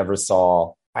iPhone I ever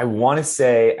saw, I want to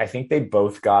say, I think they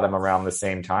both got them around the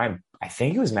same time. I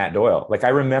think it was Matt Doyle. Like I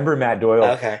remember Matt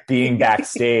Doyle being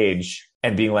backstage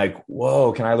and being like,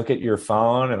 whoa, can I look at your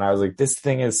phone? And I was like, this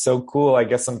thing is so cool. I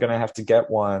guess I'm going to have to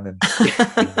get one. And,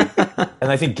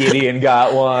 and I think Gideon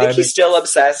got one. I think he's still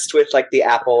obsessed with like the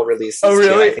Apple releases. Oh,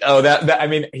 really?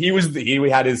 He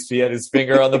had his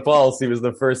finger on the pulse. He was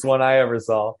the first one I ever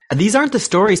saw. These aren't the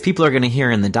stories people are going to hear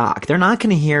in the doc. They're not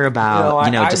going to hear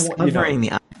about, discovering the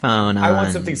iPhone. I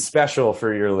want something special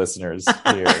for your listeners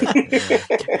here.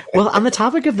 Well, on the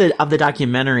topic of the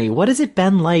documentary, what has it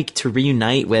been like to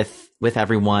reunite with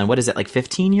everyone? What is it, like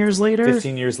 15 years later?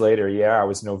 15 years later, yeah. I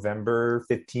was November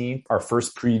 15th. Our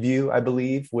first preview, I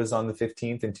believe, was on the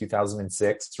 15th in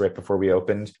 2006, right before we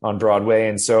opened on Broadway.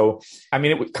 And so,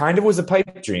 it kind of was a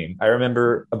pipe dream. I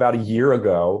remember about a year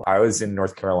ago, I was in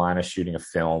North Carolina shooting a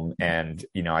film, and,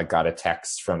 I got a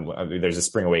text from, there's a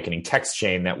Spring Awakening text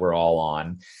chain that we're all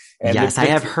on. And yes, I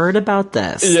have heard about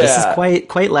this. Yeah. This is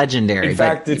quite legendary. In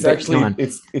fact,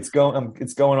 it's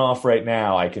going off right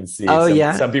now. I can see.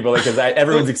 Some people, because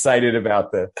everyone's excited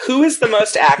about Who is the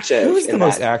most active? Who is the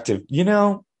most active?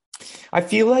 I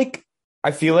feel like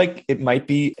it might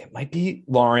be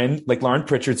Lauren. Like Lauren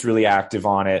Pritchard's really active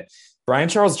on it. Brian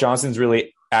Charles Johnson's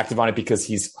really active on it because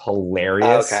he's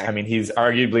hilarious. Okay. He's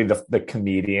arguably the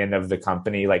comedian of the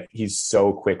company. Like he's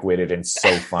so quick-witted and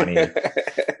so funny.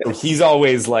 He's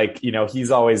always he's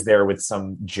always there with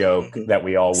some joke that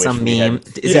we all wish some we meme.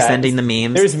 Had. Is he sending the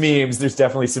memes? There's memes. There's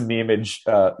definitely some memeage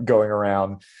going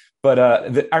around. But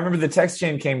I remember the text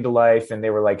chain came to life, and they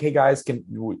were like, "Hey guys,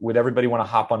 would everybody want to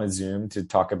hop on a Zoom to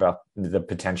talk about the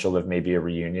potential of maybe a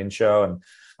reunion show?" And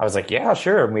I was like, "Yeah,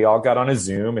 sure." And we all got on a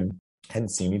Zoom and hadn't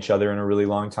seen each other in a really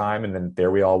long time, and then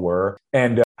there we all were.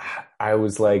 And I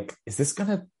was like, "Is this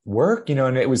gonna work?"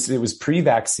 And it was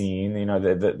pre-vaccine.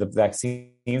 The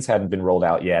vaccines hadn't been rolled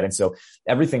out yet, and so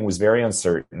everything was very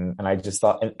uncertain. And I just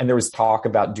thought, and there was talk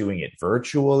about doing it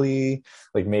virtually,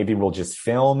 like maybe we'll just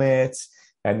film it.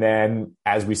 And then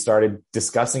as we started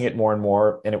discussing it more and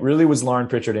more, and it really was Lauren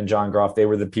Pritchard and John Groff, they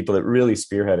were the people that really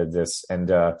spearheaded this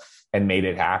and made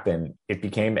it happen. It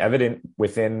became evident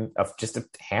within just a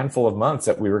handful of months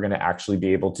that we were going to actually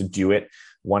be able to do it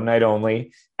one night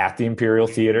only at the Imperial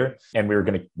Theater. And we were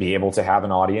going to be able to have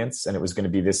an audience, and it was going to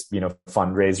be this,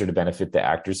 fundraiser to benefit the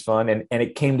Actors Fund. And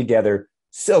it came together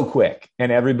so quick,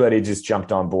 and everybody just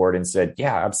jumped on board and said,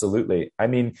 yeah, absolutely. I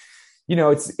mean,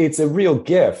 it's a real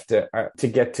gift to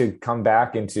get to come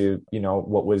back into,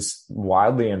 what was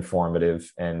wildly informative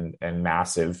and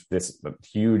massive, this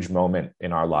huge moment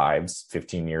in our lives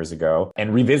 15 years ago,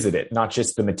 and revisit it, not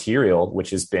just the material, which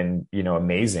has been,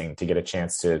 amazing to get a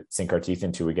chance to sink our teeth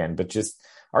into again, but just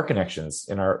our connections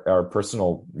and our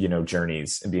personal,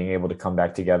 journeys, and being able to come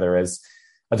back together as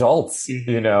adults,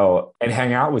 and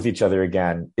hang out with each other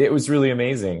again. It was really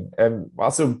amazing. And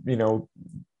also,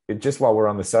 just while we're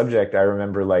on the subject, I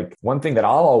remember one thing that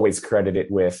I'll always credit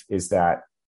it with is that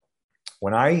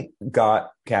when I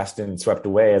got cast in Swept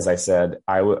Away, as I said,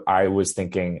 I was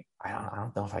thinking, I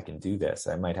don't know if I can do this.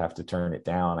 I might have to turn it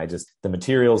down. The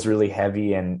material's really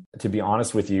heavy. And to be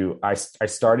honest with you, I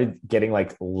started getting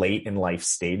late in life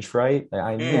stage fright.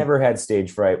 I never had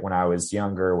stage fright when I was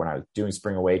younger. When I was doing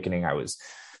Spring Awakening,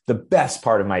 the best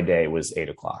part of my day was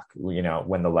 8:00,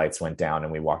 when the lights went down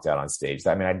and we walked out on stage.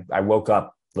 I mean, I woke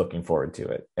up looking forward to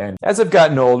it. And as I've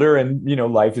gotten older and,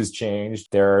 life has changed,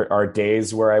 there are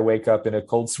days where I wake up in a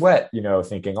cold sweat,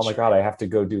 thinking, oh my God, I have to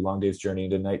go do Long Day's Journey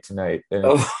into Night tonight.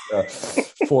 And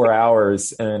 4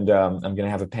 hours. And I'm going to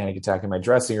have a panic attack in my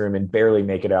dressing room and barely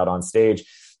make it out on stage.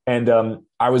 And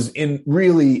I was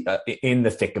really in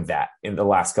the thick of that in the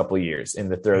last couple of years, in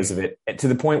the throes of it, to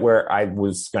the point where I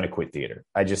was going to quit theater.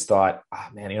 I just thought,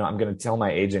 I'm going to tell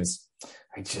my agents,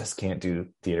 I just can't do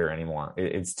theater anymore.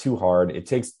 It's too hard. It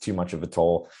takes too much of a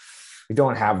toll. I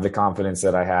don't have the confidence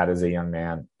that I had as a young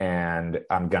man, and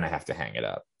I'm going to have to hang it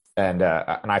up. And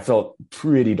I felt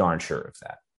pretty darn sure of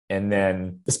that. And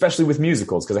then, especially with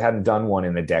musicals, because I hadn't done one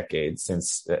in a decade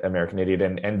since American Idiot,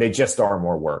 and they just are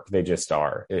more work. They just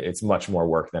are. It's much more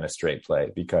work than a straight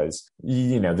play, because,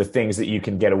 the things that you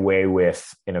can get away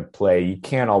with in a play, you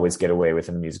can't always get away with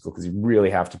in a musical, because you really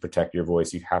have to protect your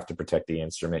voice. You have to protect the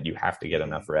instrument. You have to get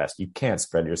enough rest. You can't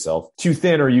spread yourself too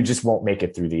thin, or you just won't make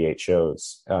it through the 8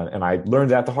 shows. And I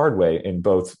learned that the hard way in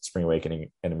both Spring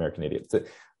Awakening and American Idiot.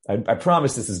 I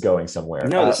promise this is going somewhere.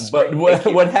 No, but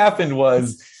what happened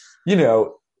was,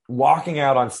 walking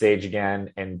out on stage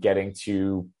again and getting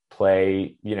to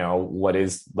play, what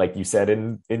is, like you said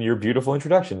in your beautiful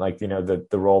introduction, the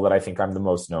role that I think I'm the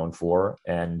most known for,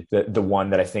 and the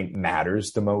one that I think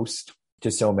matters the most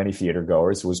to so many theater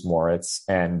goers, was Moritz.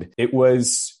 And it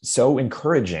was so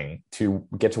encouraging to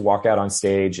get to walk out on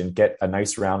stage and get a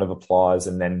nice round of applause,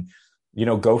 and then,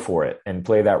 go for it and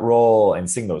play that role and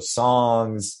sing those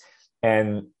songs,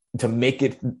 and to make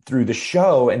it through the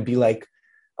show and be like,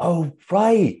 oh,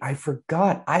 right, I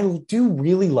forgot. I do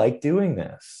really like doing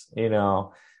this.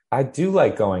 I do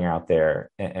like going out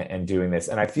there and doing this.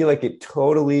 And I feel like it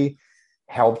totally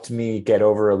helped me get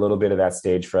over a little bit of that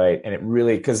stage fright. And it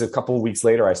really, because a couple of weeks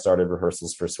later, I started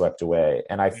rehearsals for Swept Away.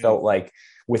 And I felt like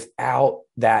without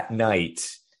that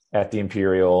night at the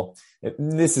Imperial,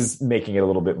 this is making it a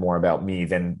little bit more about me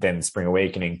than Spring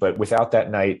Awakening, but without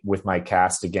that night with my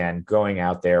cast again, going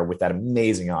out there with that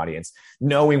amazing audience,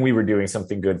 knowing we were doing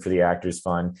something good for the Actors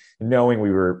Fund, knowing we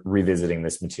were revisiting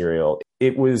this material,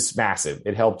 it was massive.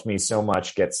 It helped me so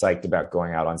much get psyched about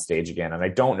going out on stage again. And I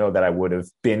don't know that I would have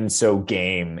been so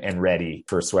game and ready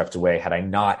for Swept Away had I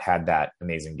not had that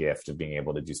amazing gift of being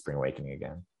able to do Spring Awakening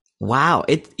again. Wow.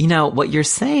 What you're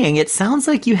saying, it sounds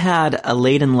like you had a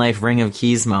late in life Ring of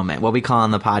Keys moment, what we call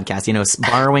on the podcast,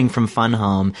 borrowing from Fun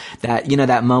Home, that,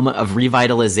 that moment of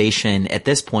revitalization at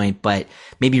this point, but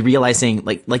maybe realizing,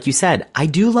 like you said, I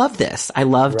do love this. I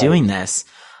love doing this.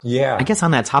 Yeah. I guess on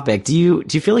that topic, do you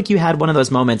feel like you had one of those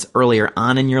moments earlier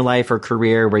on in your life or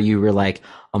career where you were like,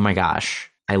 oh my gosh,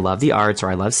 I love the arts,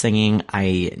 or I love singing.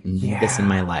 I need this in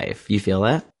my life. You feel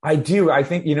it? I do. I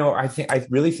think, I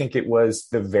really think it was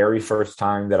the very first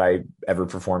time that I ever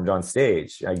performed on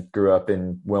stage. I grew up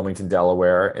in Wilmington,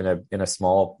 Delaware, in a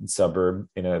small suburb,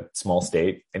 in a small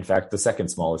state. In fact, the second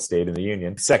smallest state in the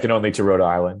Union, second only to Rhode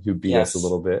Island, who beat us a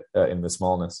little bit in the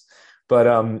smallness.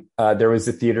 But there was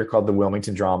a theater called the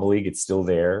Wilmington Drama League. It's still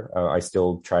there. I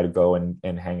still try to go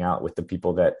and hang out with the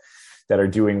people that are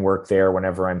doing work there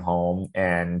whenever I'm home.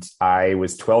 And I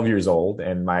was 12 years old,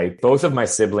 and both of my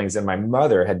siblings and my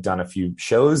mother had done a few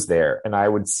shows there. And I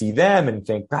would see them and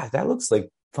think, God, that looks like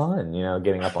fun,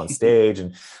 getting up on stage.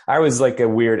 And I was like a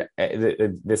weird,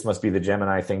 this must be the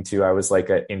Gemini thing too. I was like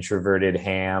an introverted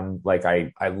ham. Like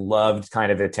I loved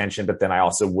kind of attention, but then I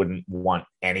also wouldn't want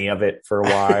any of it for a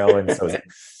while. And so,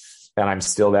 and I'm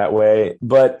still that way.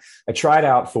 But I tried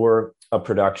out for a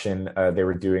production. They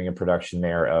were doing a production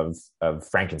there of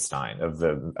Frankenstein,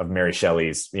 of Mary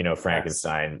Shelley's,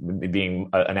 Frankenstein, being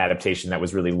an adaptation that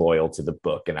was really loyal to the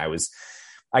book. And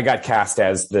I got cast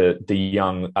as the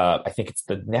young, I think it's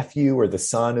the nephew or the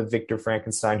son of Victor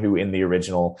Frankenstein, who in the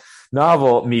original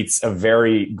novel meets a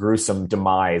very gruesome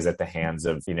demise at the hands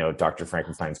of, Dr.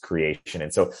 Frankenstein's creation.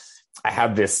 And so I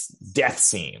have this death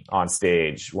scene on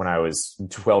stage when I was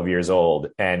 12 years old.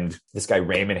 And this guy,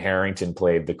 Raymond Harrington,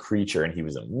 played the creature, and he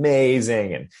was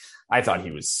amazing. And I thought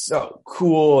he was so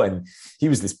cool. And he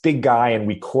was this big guy, and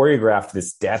we choreographed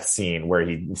this death scene where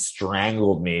he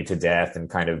strangled me to death and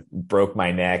kind of broke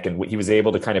my neck. And he was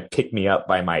able to kind of pick me up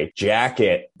by my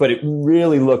jacket, but it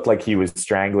really looked like he was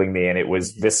strangling me, and it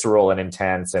was visceral and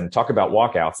intense. And talk about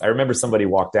walkouts. I remember somebody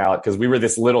walked out because we were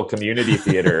this little community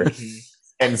theater.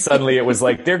 And suddenly it was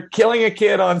like, they're killing a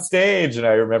kid on stage. And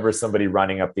I remember somebody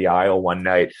running up the aisle one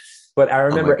night. But I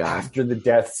remember after the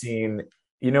death scene,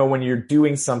 when you're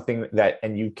doing something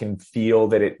and you can feel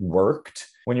that it worked,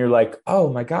 when you're like, oh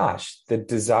my gosh, the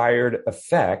desired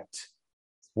effect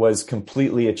was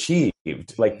completely achieved.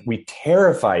 Like, we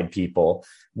terrified people.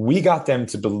 We got them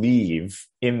to believe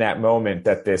in that moment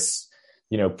that this,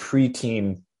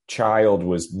 preteen child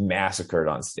was massacred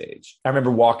on stage. I remember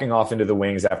walking off into the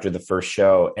wings after the first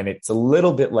show, and it's a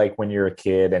little bit like when you're a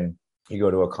kid and you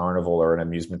go to a carnival or an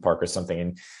amusement park or something,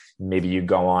 and maybe you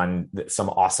go on some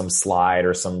awesome slide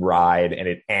or some ride and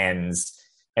it ends,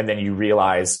 and then you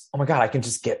realize, oh my God, I can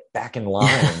just get back in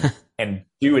line and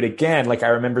do it again. Like, I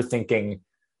remember thinking,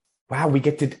 wow,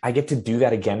 I get to do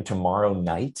that again tomorrow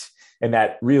night. And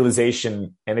that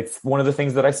realization, and it's one of the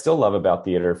things that I still love about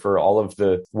theater, for all of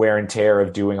the wear and tear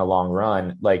of doing a long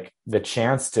run, like the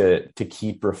chance to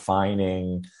keep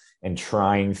refining and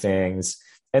trying things,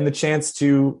 and the chance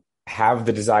to have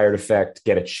the desired effect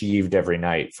get achieved every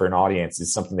night for an audience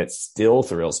is something that still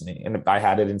thrills me. And I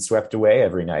had it in Swept Away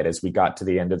every night as we got to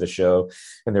the end of the show,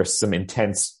 and there's some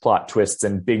intense plot twists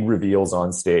and big reveals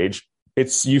on stage.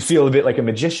 You feel a bit like a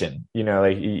magician,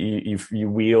 like you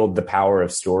wield the power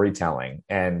of storytelling,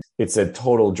 and it's a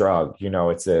total drug.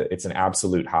 It's an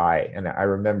absolute high. And I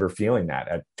remember feeling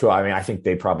that I think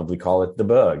they probably call it the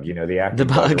bug, the acting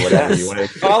bug, or whatever you want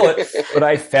to call it. But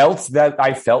I felt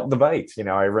the bite.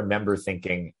 I remember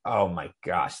thinking, oh my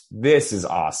gosh, this is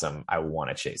awesome. I want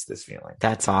to chase this feeling.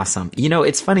 That's awesome.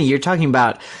 It's funny. You're talking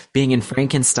about being in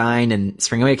Frankenstein and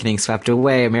Spring Awakening, Swept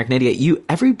Away, American Idiot.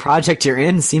 Every project you're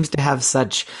in seems to have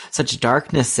such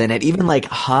darkness in it, even like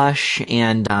Hush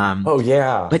and oh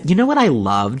yeah. But you know what I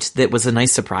loved that was a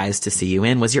nice surprise to see you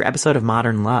in was your episode of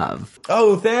Modern Love.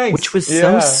 Oh, thanks. Which was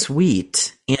so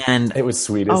sweet. And it was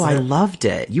sweet. I loved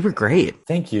it. You were great.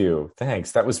 Thank you.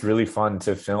 Thanks. That was really fun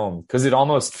to film because it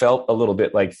almost felt a little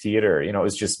bit like theater. It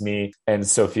was just me and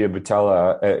Sofia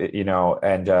Boutella,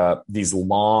 and these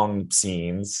long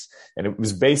scenes. And it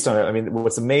was based on,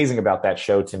 what's amazing about that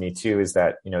show to me too is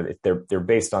that, they're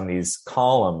based on these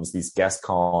columns, these guest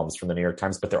columns from the New York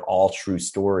Times, but they're all true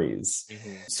stories.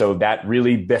 Mm-hmm. So that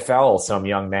really befell some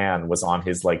young man was on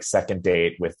his second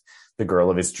date with the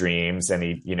girl of his dreams, and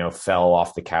he, fell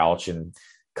off the couch and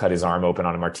cut his arm open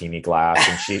on a martini glass,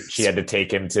 and she had to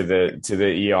take him to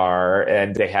the ER,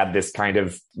 and they had this kind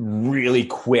of really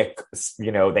quick,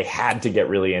 they had to get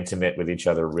really intimate with each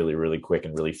other really, really quick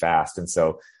and really fast. And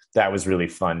so that was really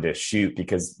fun to shoot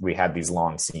because we had these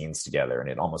long scenes together, and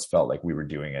it almost felt like we were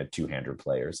doing a two-hander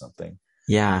play or something.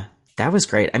 Yeah, that was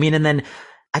great. And then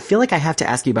I feel like I have to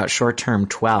ask you about Short Term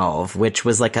 12, which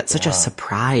was such a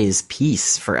surprise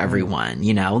piece for everyone,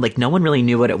 no one really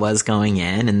knew what it was going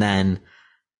in, and then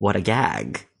what a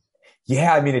gag.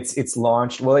 Yeah, it's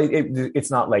launched. Well,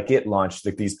 it's not like it launched.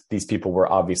 Like these people were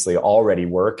obviously already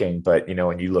working, but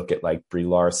when you look at Brie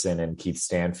Larson and Keith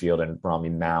Stanfield and Rami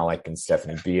Malek and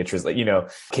Stephanie Beatriz,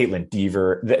 Caitlin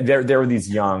Dever, there were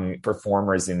these young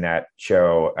performers in that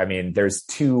show. There's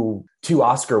two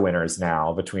Oscar winners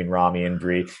now between Rami and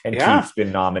Brie, and Keith's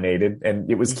been nominated,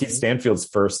 and it was Keith Stanfield's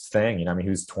first thing. He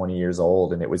was 20 years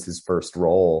old, and it was his first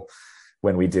role.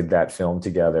 when we did that film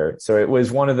together. So it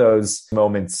was one of those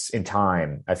moments in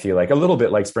time, I feel like, a little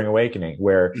bit like Spring Awakening,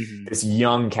 where this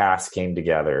young cast came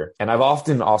together. And I've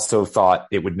often also thought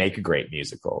it would make a great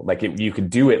musical. Like you could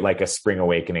do it like a Spring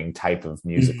Awakening type of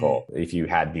musical if you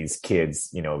had these kids,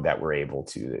 you know, that were able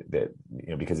to, that,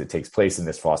 you know, because it takes place in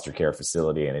this foster care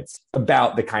facility, and it's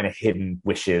about the kind of hidden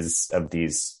wishes of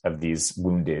these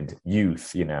wounded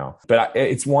youth, you know. But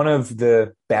it's one of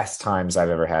the best times I've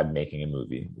ever had making a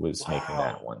movie, was making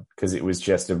that one, because it was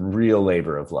just a real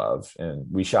labor of love. And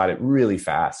we shot it really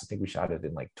fast. I think we shot it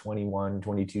in like 21,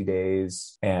 22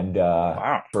 days. And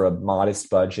for a modest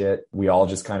budget, we all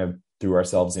just kind of threw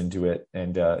ourselves into it,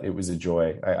 and it was a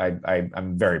joy.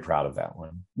 I'm very proud of that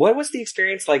one. What was the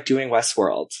experience like doing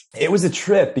Westworld? It was a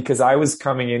trip, because I was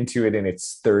coming into it in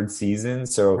its third season.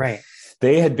 So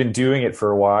they had been doing it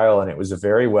for a while, and it was a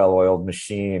very well-oiled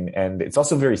machine. And it's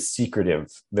also very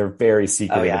secretive. They're very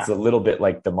secretive. Oh, yeah. It's a little bit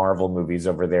like the Marvel movies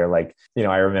over there. Like, you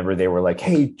know, I remember they were like,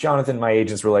 hey, Jonathan, my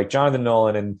agents were like, Jonathan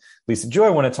Nolan and Lisa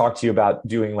Joy want to talk to you about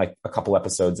doing like a couple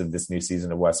episodes of this new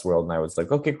season of Westworld. And I was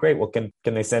like, okay, great. Well, can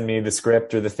they send me the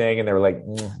script or the thing? And they were like,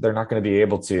 they're not going to be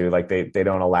able to. Like, they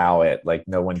don't allow it. Like,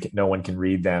 no one can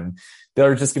read them.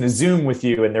 They're just going to Zoom with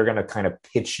you, and they're going to kind of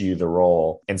pitch you the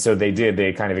role. And so they did.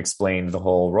 They kind of explained the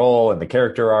whole role and the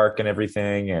character arc and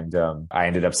everything. And I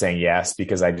ended up saying yes,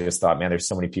 because I just thought, man, there's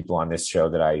so many people on this show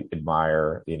that I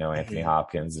admire, you know, Anthony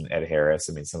Hopkins and Ed Harris.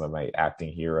 I mean, some of my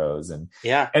acting heroes. And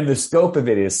the scope of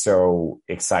it is so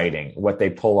exciting. What they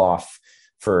pull off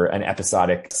for an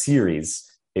episodic series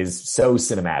is so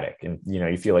cinematic, and you know,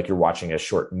 you feel like you're watching a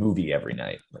short movie every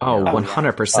night. Oh,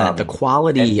 100%. The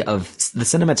quality of the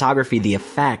cinematography, the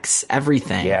effects,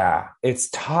 everything. Yeah, it's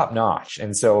top notch.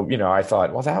 And so, you know, I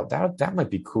thought, well, that might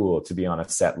be cool to be on a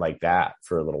set like that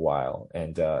for a little while.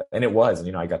 And it was, and,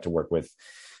 you know, I got to work with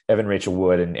Evan Rachel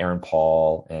Wood and Aaron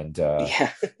Paul and,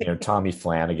 you know, Tommy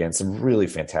Flanagan, some really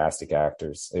fantastic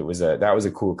actors. That was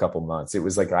a cool couple months. It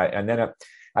was like,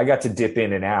 I got to dip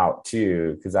in and out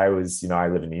too, because I was, you know, I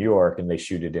live in New York and they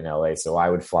shoot it in LA. So I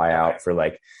would fly out for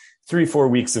like 3-4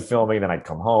 weeks of filming. Then I'd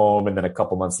come home, and then a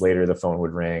couple months later, the phone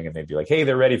would ring and they'd be like, hey,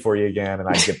 they're ready for you again. And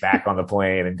I'd get back on the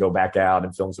plane and go back out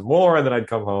and film some more. And then I'd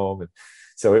come home. And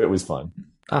so it was fun.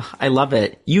 Oh, I love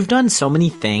it. You've done so many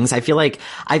things. I feel like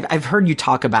I've heard you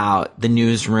talk about The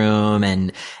Newsroom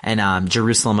and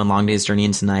Jerusalem and Long Day's Journey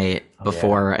into Night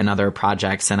before and other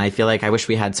projects. And I feel like I wish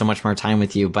we had so much more time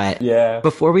with you. But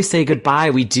before we say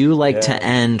goodbye, we do like to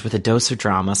end with a dose of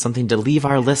drama, something to leave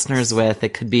our listeners with.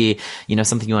 It could be, you know,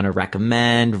 something you want to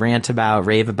recommend, rant about,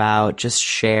 rave about, just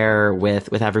share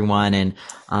with everyone. And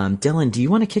Dylan, do you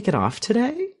want to kick it off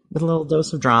today with a little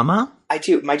dose of drama? I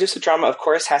do. My dose of drama, of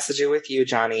course, has to do with you,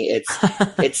 Johnny.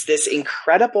 It's this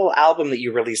incredible album that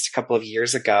you released a couple of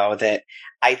years ago that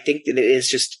I think that it is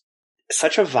just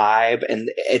such a vibe,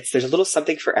 and there's a little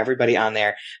something for everybody on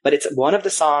there. But it's one of the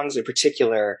songs in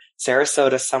particular,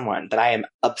 Sarasota Someone, that I am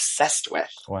obsessed with.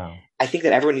 Wow. I think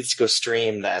that everyone needs to go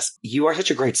stream this. You are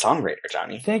such a great songwriter,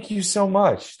 Johnny. Thank you so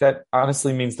much. That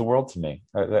honestly means the world to me.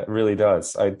 That really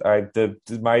does. My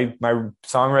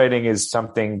songwriting is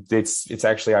something it's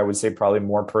actually, I would say, probably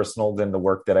more personal than the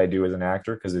work that I do as an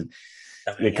actor, because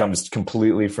it comes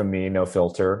completely from me, no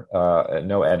filter,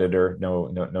 no editor, no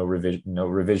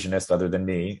revisionist other than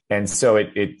me. And so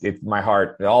my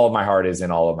heart, all of my heart is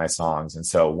in all of my songs. And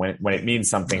so when it means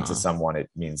something to someone, it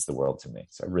means the world to me.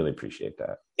 So I really appreciate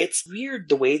that. It's weird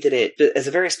the way that it's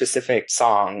a very specific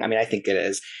song. I mean, I think it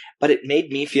is, but it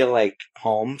made me feel like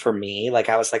home for me. Like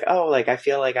I was like, oh, like I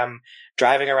feel like I'm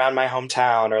driving around my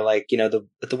hometown, or like, you know,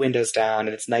 with the windows down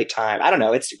and it's nighttime. I don't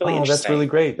know. It's really interesting. That's really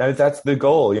great. That's the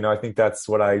goal. You know, I think that's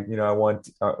what I want.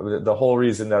 The whole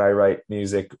reason that I write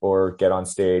music or get on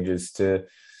stage is to,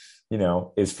 you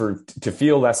know, to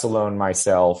feel less alone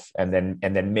myself, and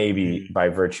then maybe by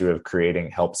virtue of creating,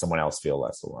 help someone else feel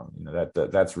less alone. You know,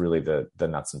 that's really the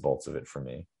nuts and bolts of it for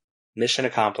me. Mission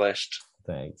accomplished.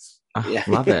 Thanks. Yeah.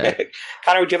 Love it.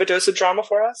 Connor, would you have a dose of drama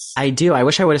for us? I do. I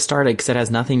wish I would have started, because it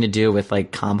has nothing to do with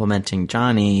like complimenting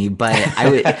Johnny, but I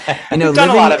would, you know, we've done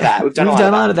a lot of that. We've done a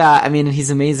lot of that. I mean, he's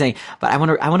amazing, but I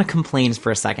want to complain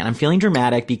for a second. I'm feeling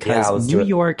dramatic because New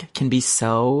York can be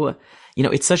so, you know,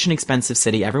 it's such an expensive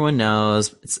city. Everyone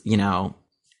knows it's, you know,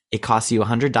 it costs you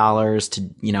 $100 to,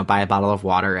 you know, buy a bottle of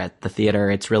water at the theater.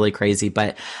 It's really crazy,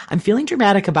 but I'm feeling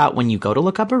dramatic about when you go to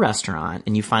look up a restaurant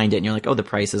and you find it and you're like, oh, the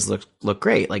prices look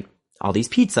great. Like all these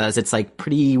pizzas, it's like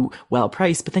pretty well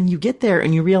priced, but then you get there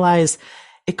and you realize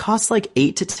it costs like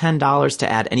 $8 to $10 to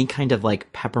add any kind of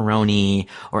like pepperoni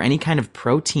or any kind of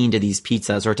protein to these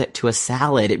pizzas, or to a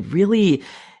salad.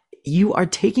 you are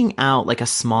taking out like a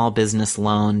small business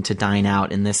loan to dine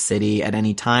out in this city at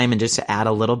any time and just to add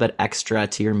a little bit extra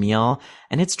to your meal.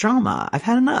 And it's drama. I've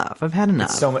had enough.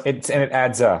 And it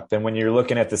adds up. And when you're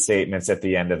looking at the statements at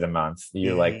the end of the month,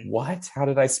 you're like, what? How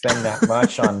did I spend that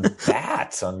much on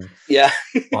that? On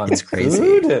it's crazy.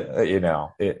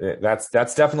 Food?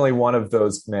 That's definitely one of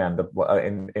those, man,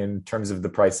 in terms of the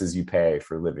prices you pay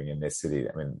for living in this city.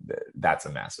 I mean, that's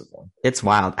a massive one. It's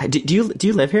wild. Do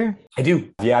you live here? I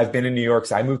do. Yeah, I've been in New York.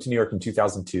 So I moved to New York in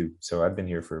 2002. So I've been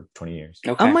here for 20 years.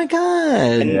 Okay. Oh my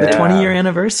God. The 20-year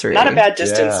anniversary. Not a bad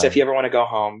distance if you ever want to go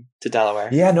home to Delaware.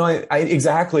 Yeah, no, I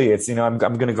exactly. It's, I'm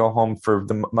going to go home for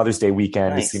the Mother's Day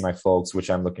weekend to see my folks, which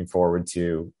I'm looking forward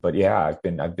to. But yeah, I've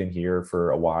been here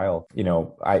for a while.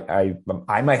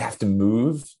 I might have to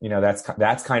move.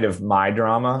 That's kind of my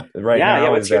drama right now. Yeah,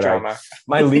 what's your drama?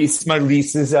 My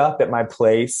lease is up at my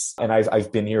place, and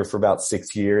I've been here for about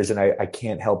 6 years, and I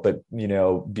can't help but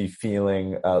be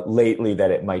feeling lately that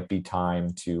it might be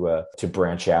time to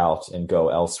branch out and go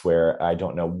elsewhere. I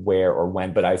don't know where or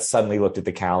when, but I suddenly looked at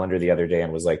the calendar the other day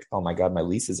and was like, oh my God, my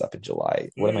lease is up in July.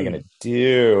 What am I going to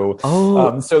do?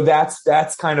 So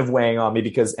that's kind of weighing on me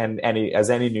because, and as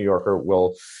any New Yorker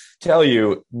will tell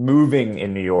you, moving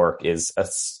in New York is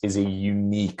a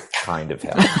unique kind of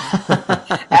hell.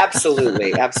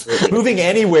 Absolutely. Moving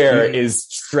anywhere is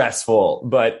stressful,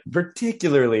 but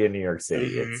particularly in New York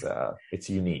City, it's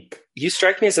unique. You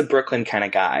strike me as a Brooklyn kind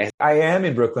of guy. I am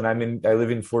in Brooklyn. I live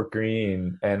in Fort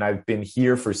Greene, and I've been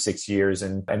here for 6 years.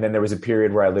 And then there was a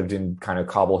period where I lived in kind of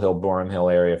Cobble Hill, Boerum Hill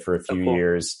area for a few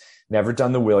years. Never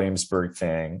done the Williamsburg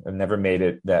thing. I've never made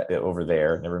it over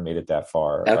there. Never made it that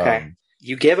far. Okay.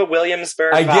 You give a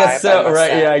Williamsburg I vibe, guess so, right?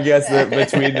 say. Yeah, I guess that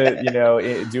between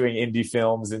the, doing indie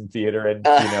films in theater and,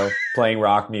 playing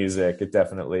rock music, it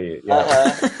definitely,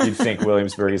 you'd think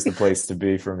Williamsburg is the place to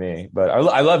be for me. But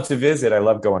I love to visit. I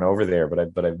love going over there, but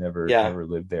I've never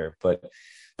lived there. But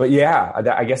yeah,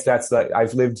 I guess that's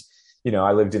I've lived,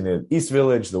 I lived in the East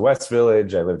Village, the West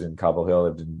Village. I lived in Cobble Hill. I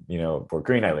lived in, Fort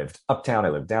Greene. I lived uptown. I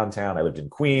lived downtown. I lived in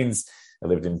Queens. I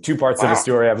lived in two parts of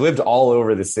Astoria. I've lived all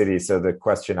over the city. So the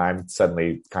question I'm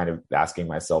suddenly kind of asking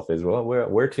myself is, well,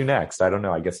 where to next? I don't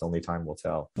know. I guess only time will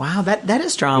tell. Wow, that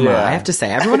is drama. Yeah. I have to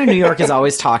say, everyone in New York is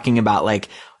always talking about like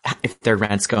if their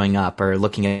rent's going up or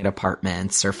looking at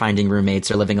apartments or finding roommates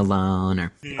or living alone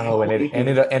or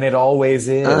and it always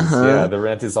is. Yeah, the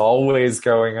rent is always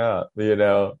going up,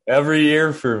 every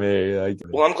year for me.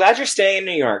 Well, I'm glad you're staying in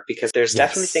New York because there's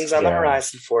definitely things on the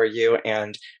horizon for you,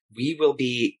 and we will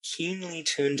be keenly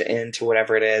tuned in to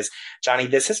whatever it is. Johnny,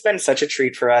 this has been such a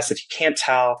treat for us. If you can't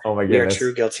tell, we are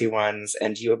true guilty ones,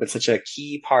 and you have been such a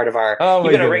key part of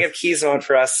you've been a Ring of Keys moment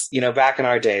for us, back in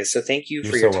our days. So thank you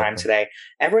for your time today.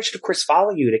 Everyone should, of course,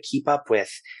 follow you to keep up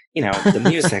with, the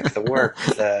music, the work,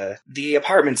 the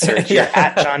apartment search. You're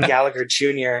at John Gallagher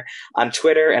Jr. on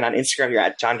Twitter, and on Instagram, you're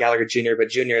at John Gallagher Jr., but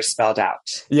Jr. is spelled out.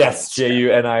 Yes,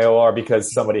 Junior,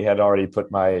 because somebody had already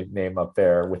put my name up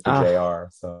there with the JR.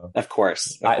 So Of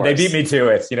course. They beat me to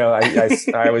it.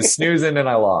 I was snoozing and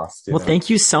I lost. Well, thank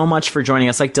you so much for joining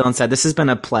us. Like Dylan said, this has been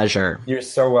a pleasure. You're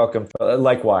so welcome.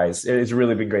 Likewise. It's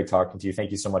really been great talking to you.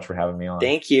 Thank you so much for having me on.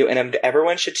 Thank you. And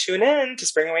everyone should tune in to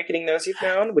Spring Awakening Those You've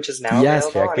Known, which is now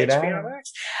available on HBO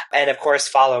Max. And of course,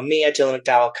 follow me at Dylan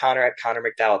McDowell, Connor at Connor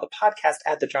McDowell, the podcast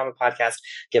at The Drama Podcast.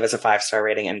 Give us a 5-star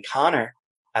rating. And Connor,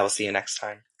 I will see you next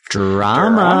time.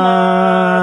 Drama.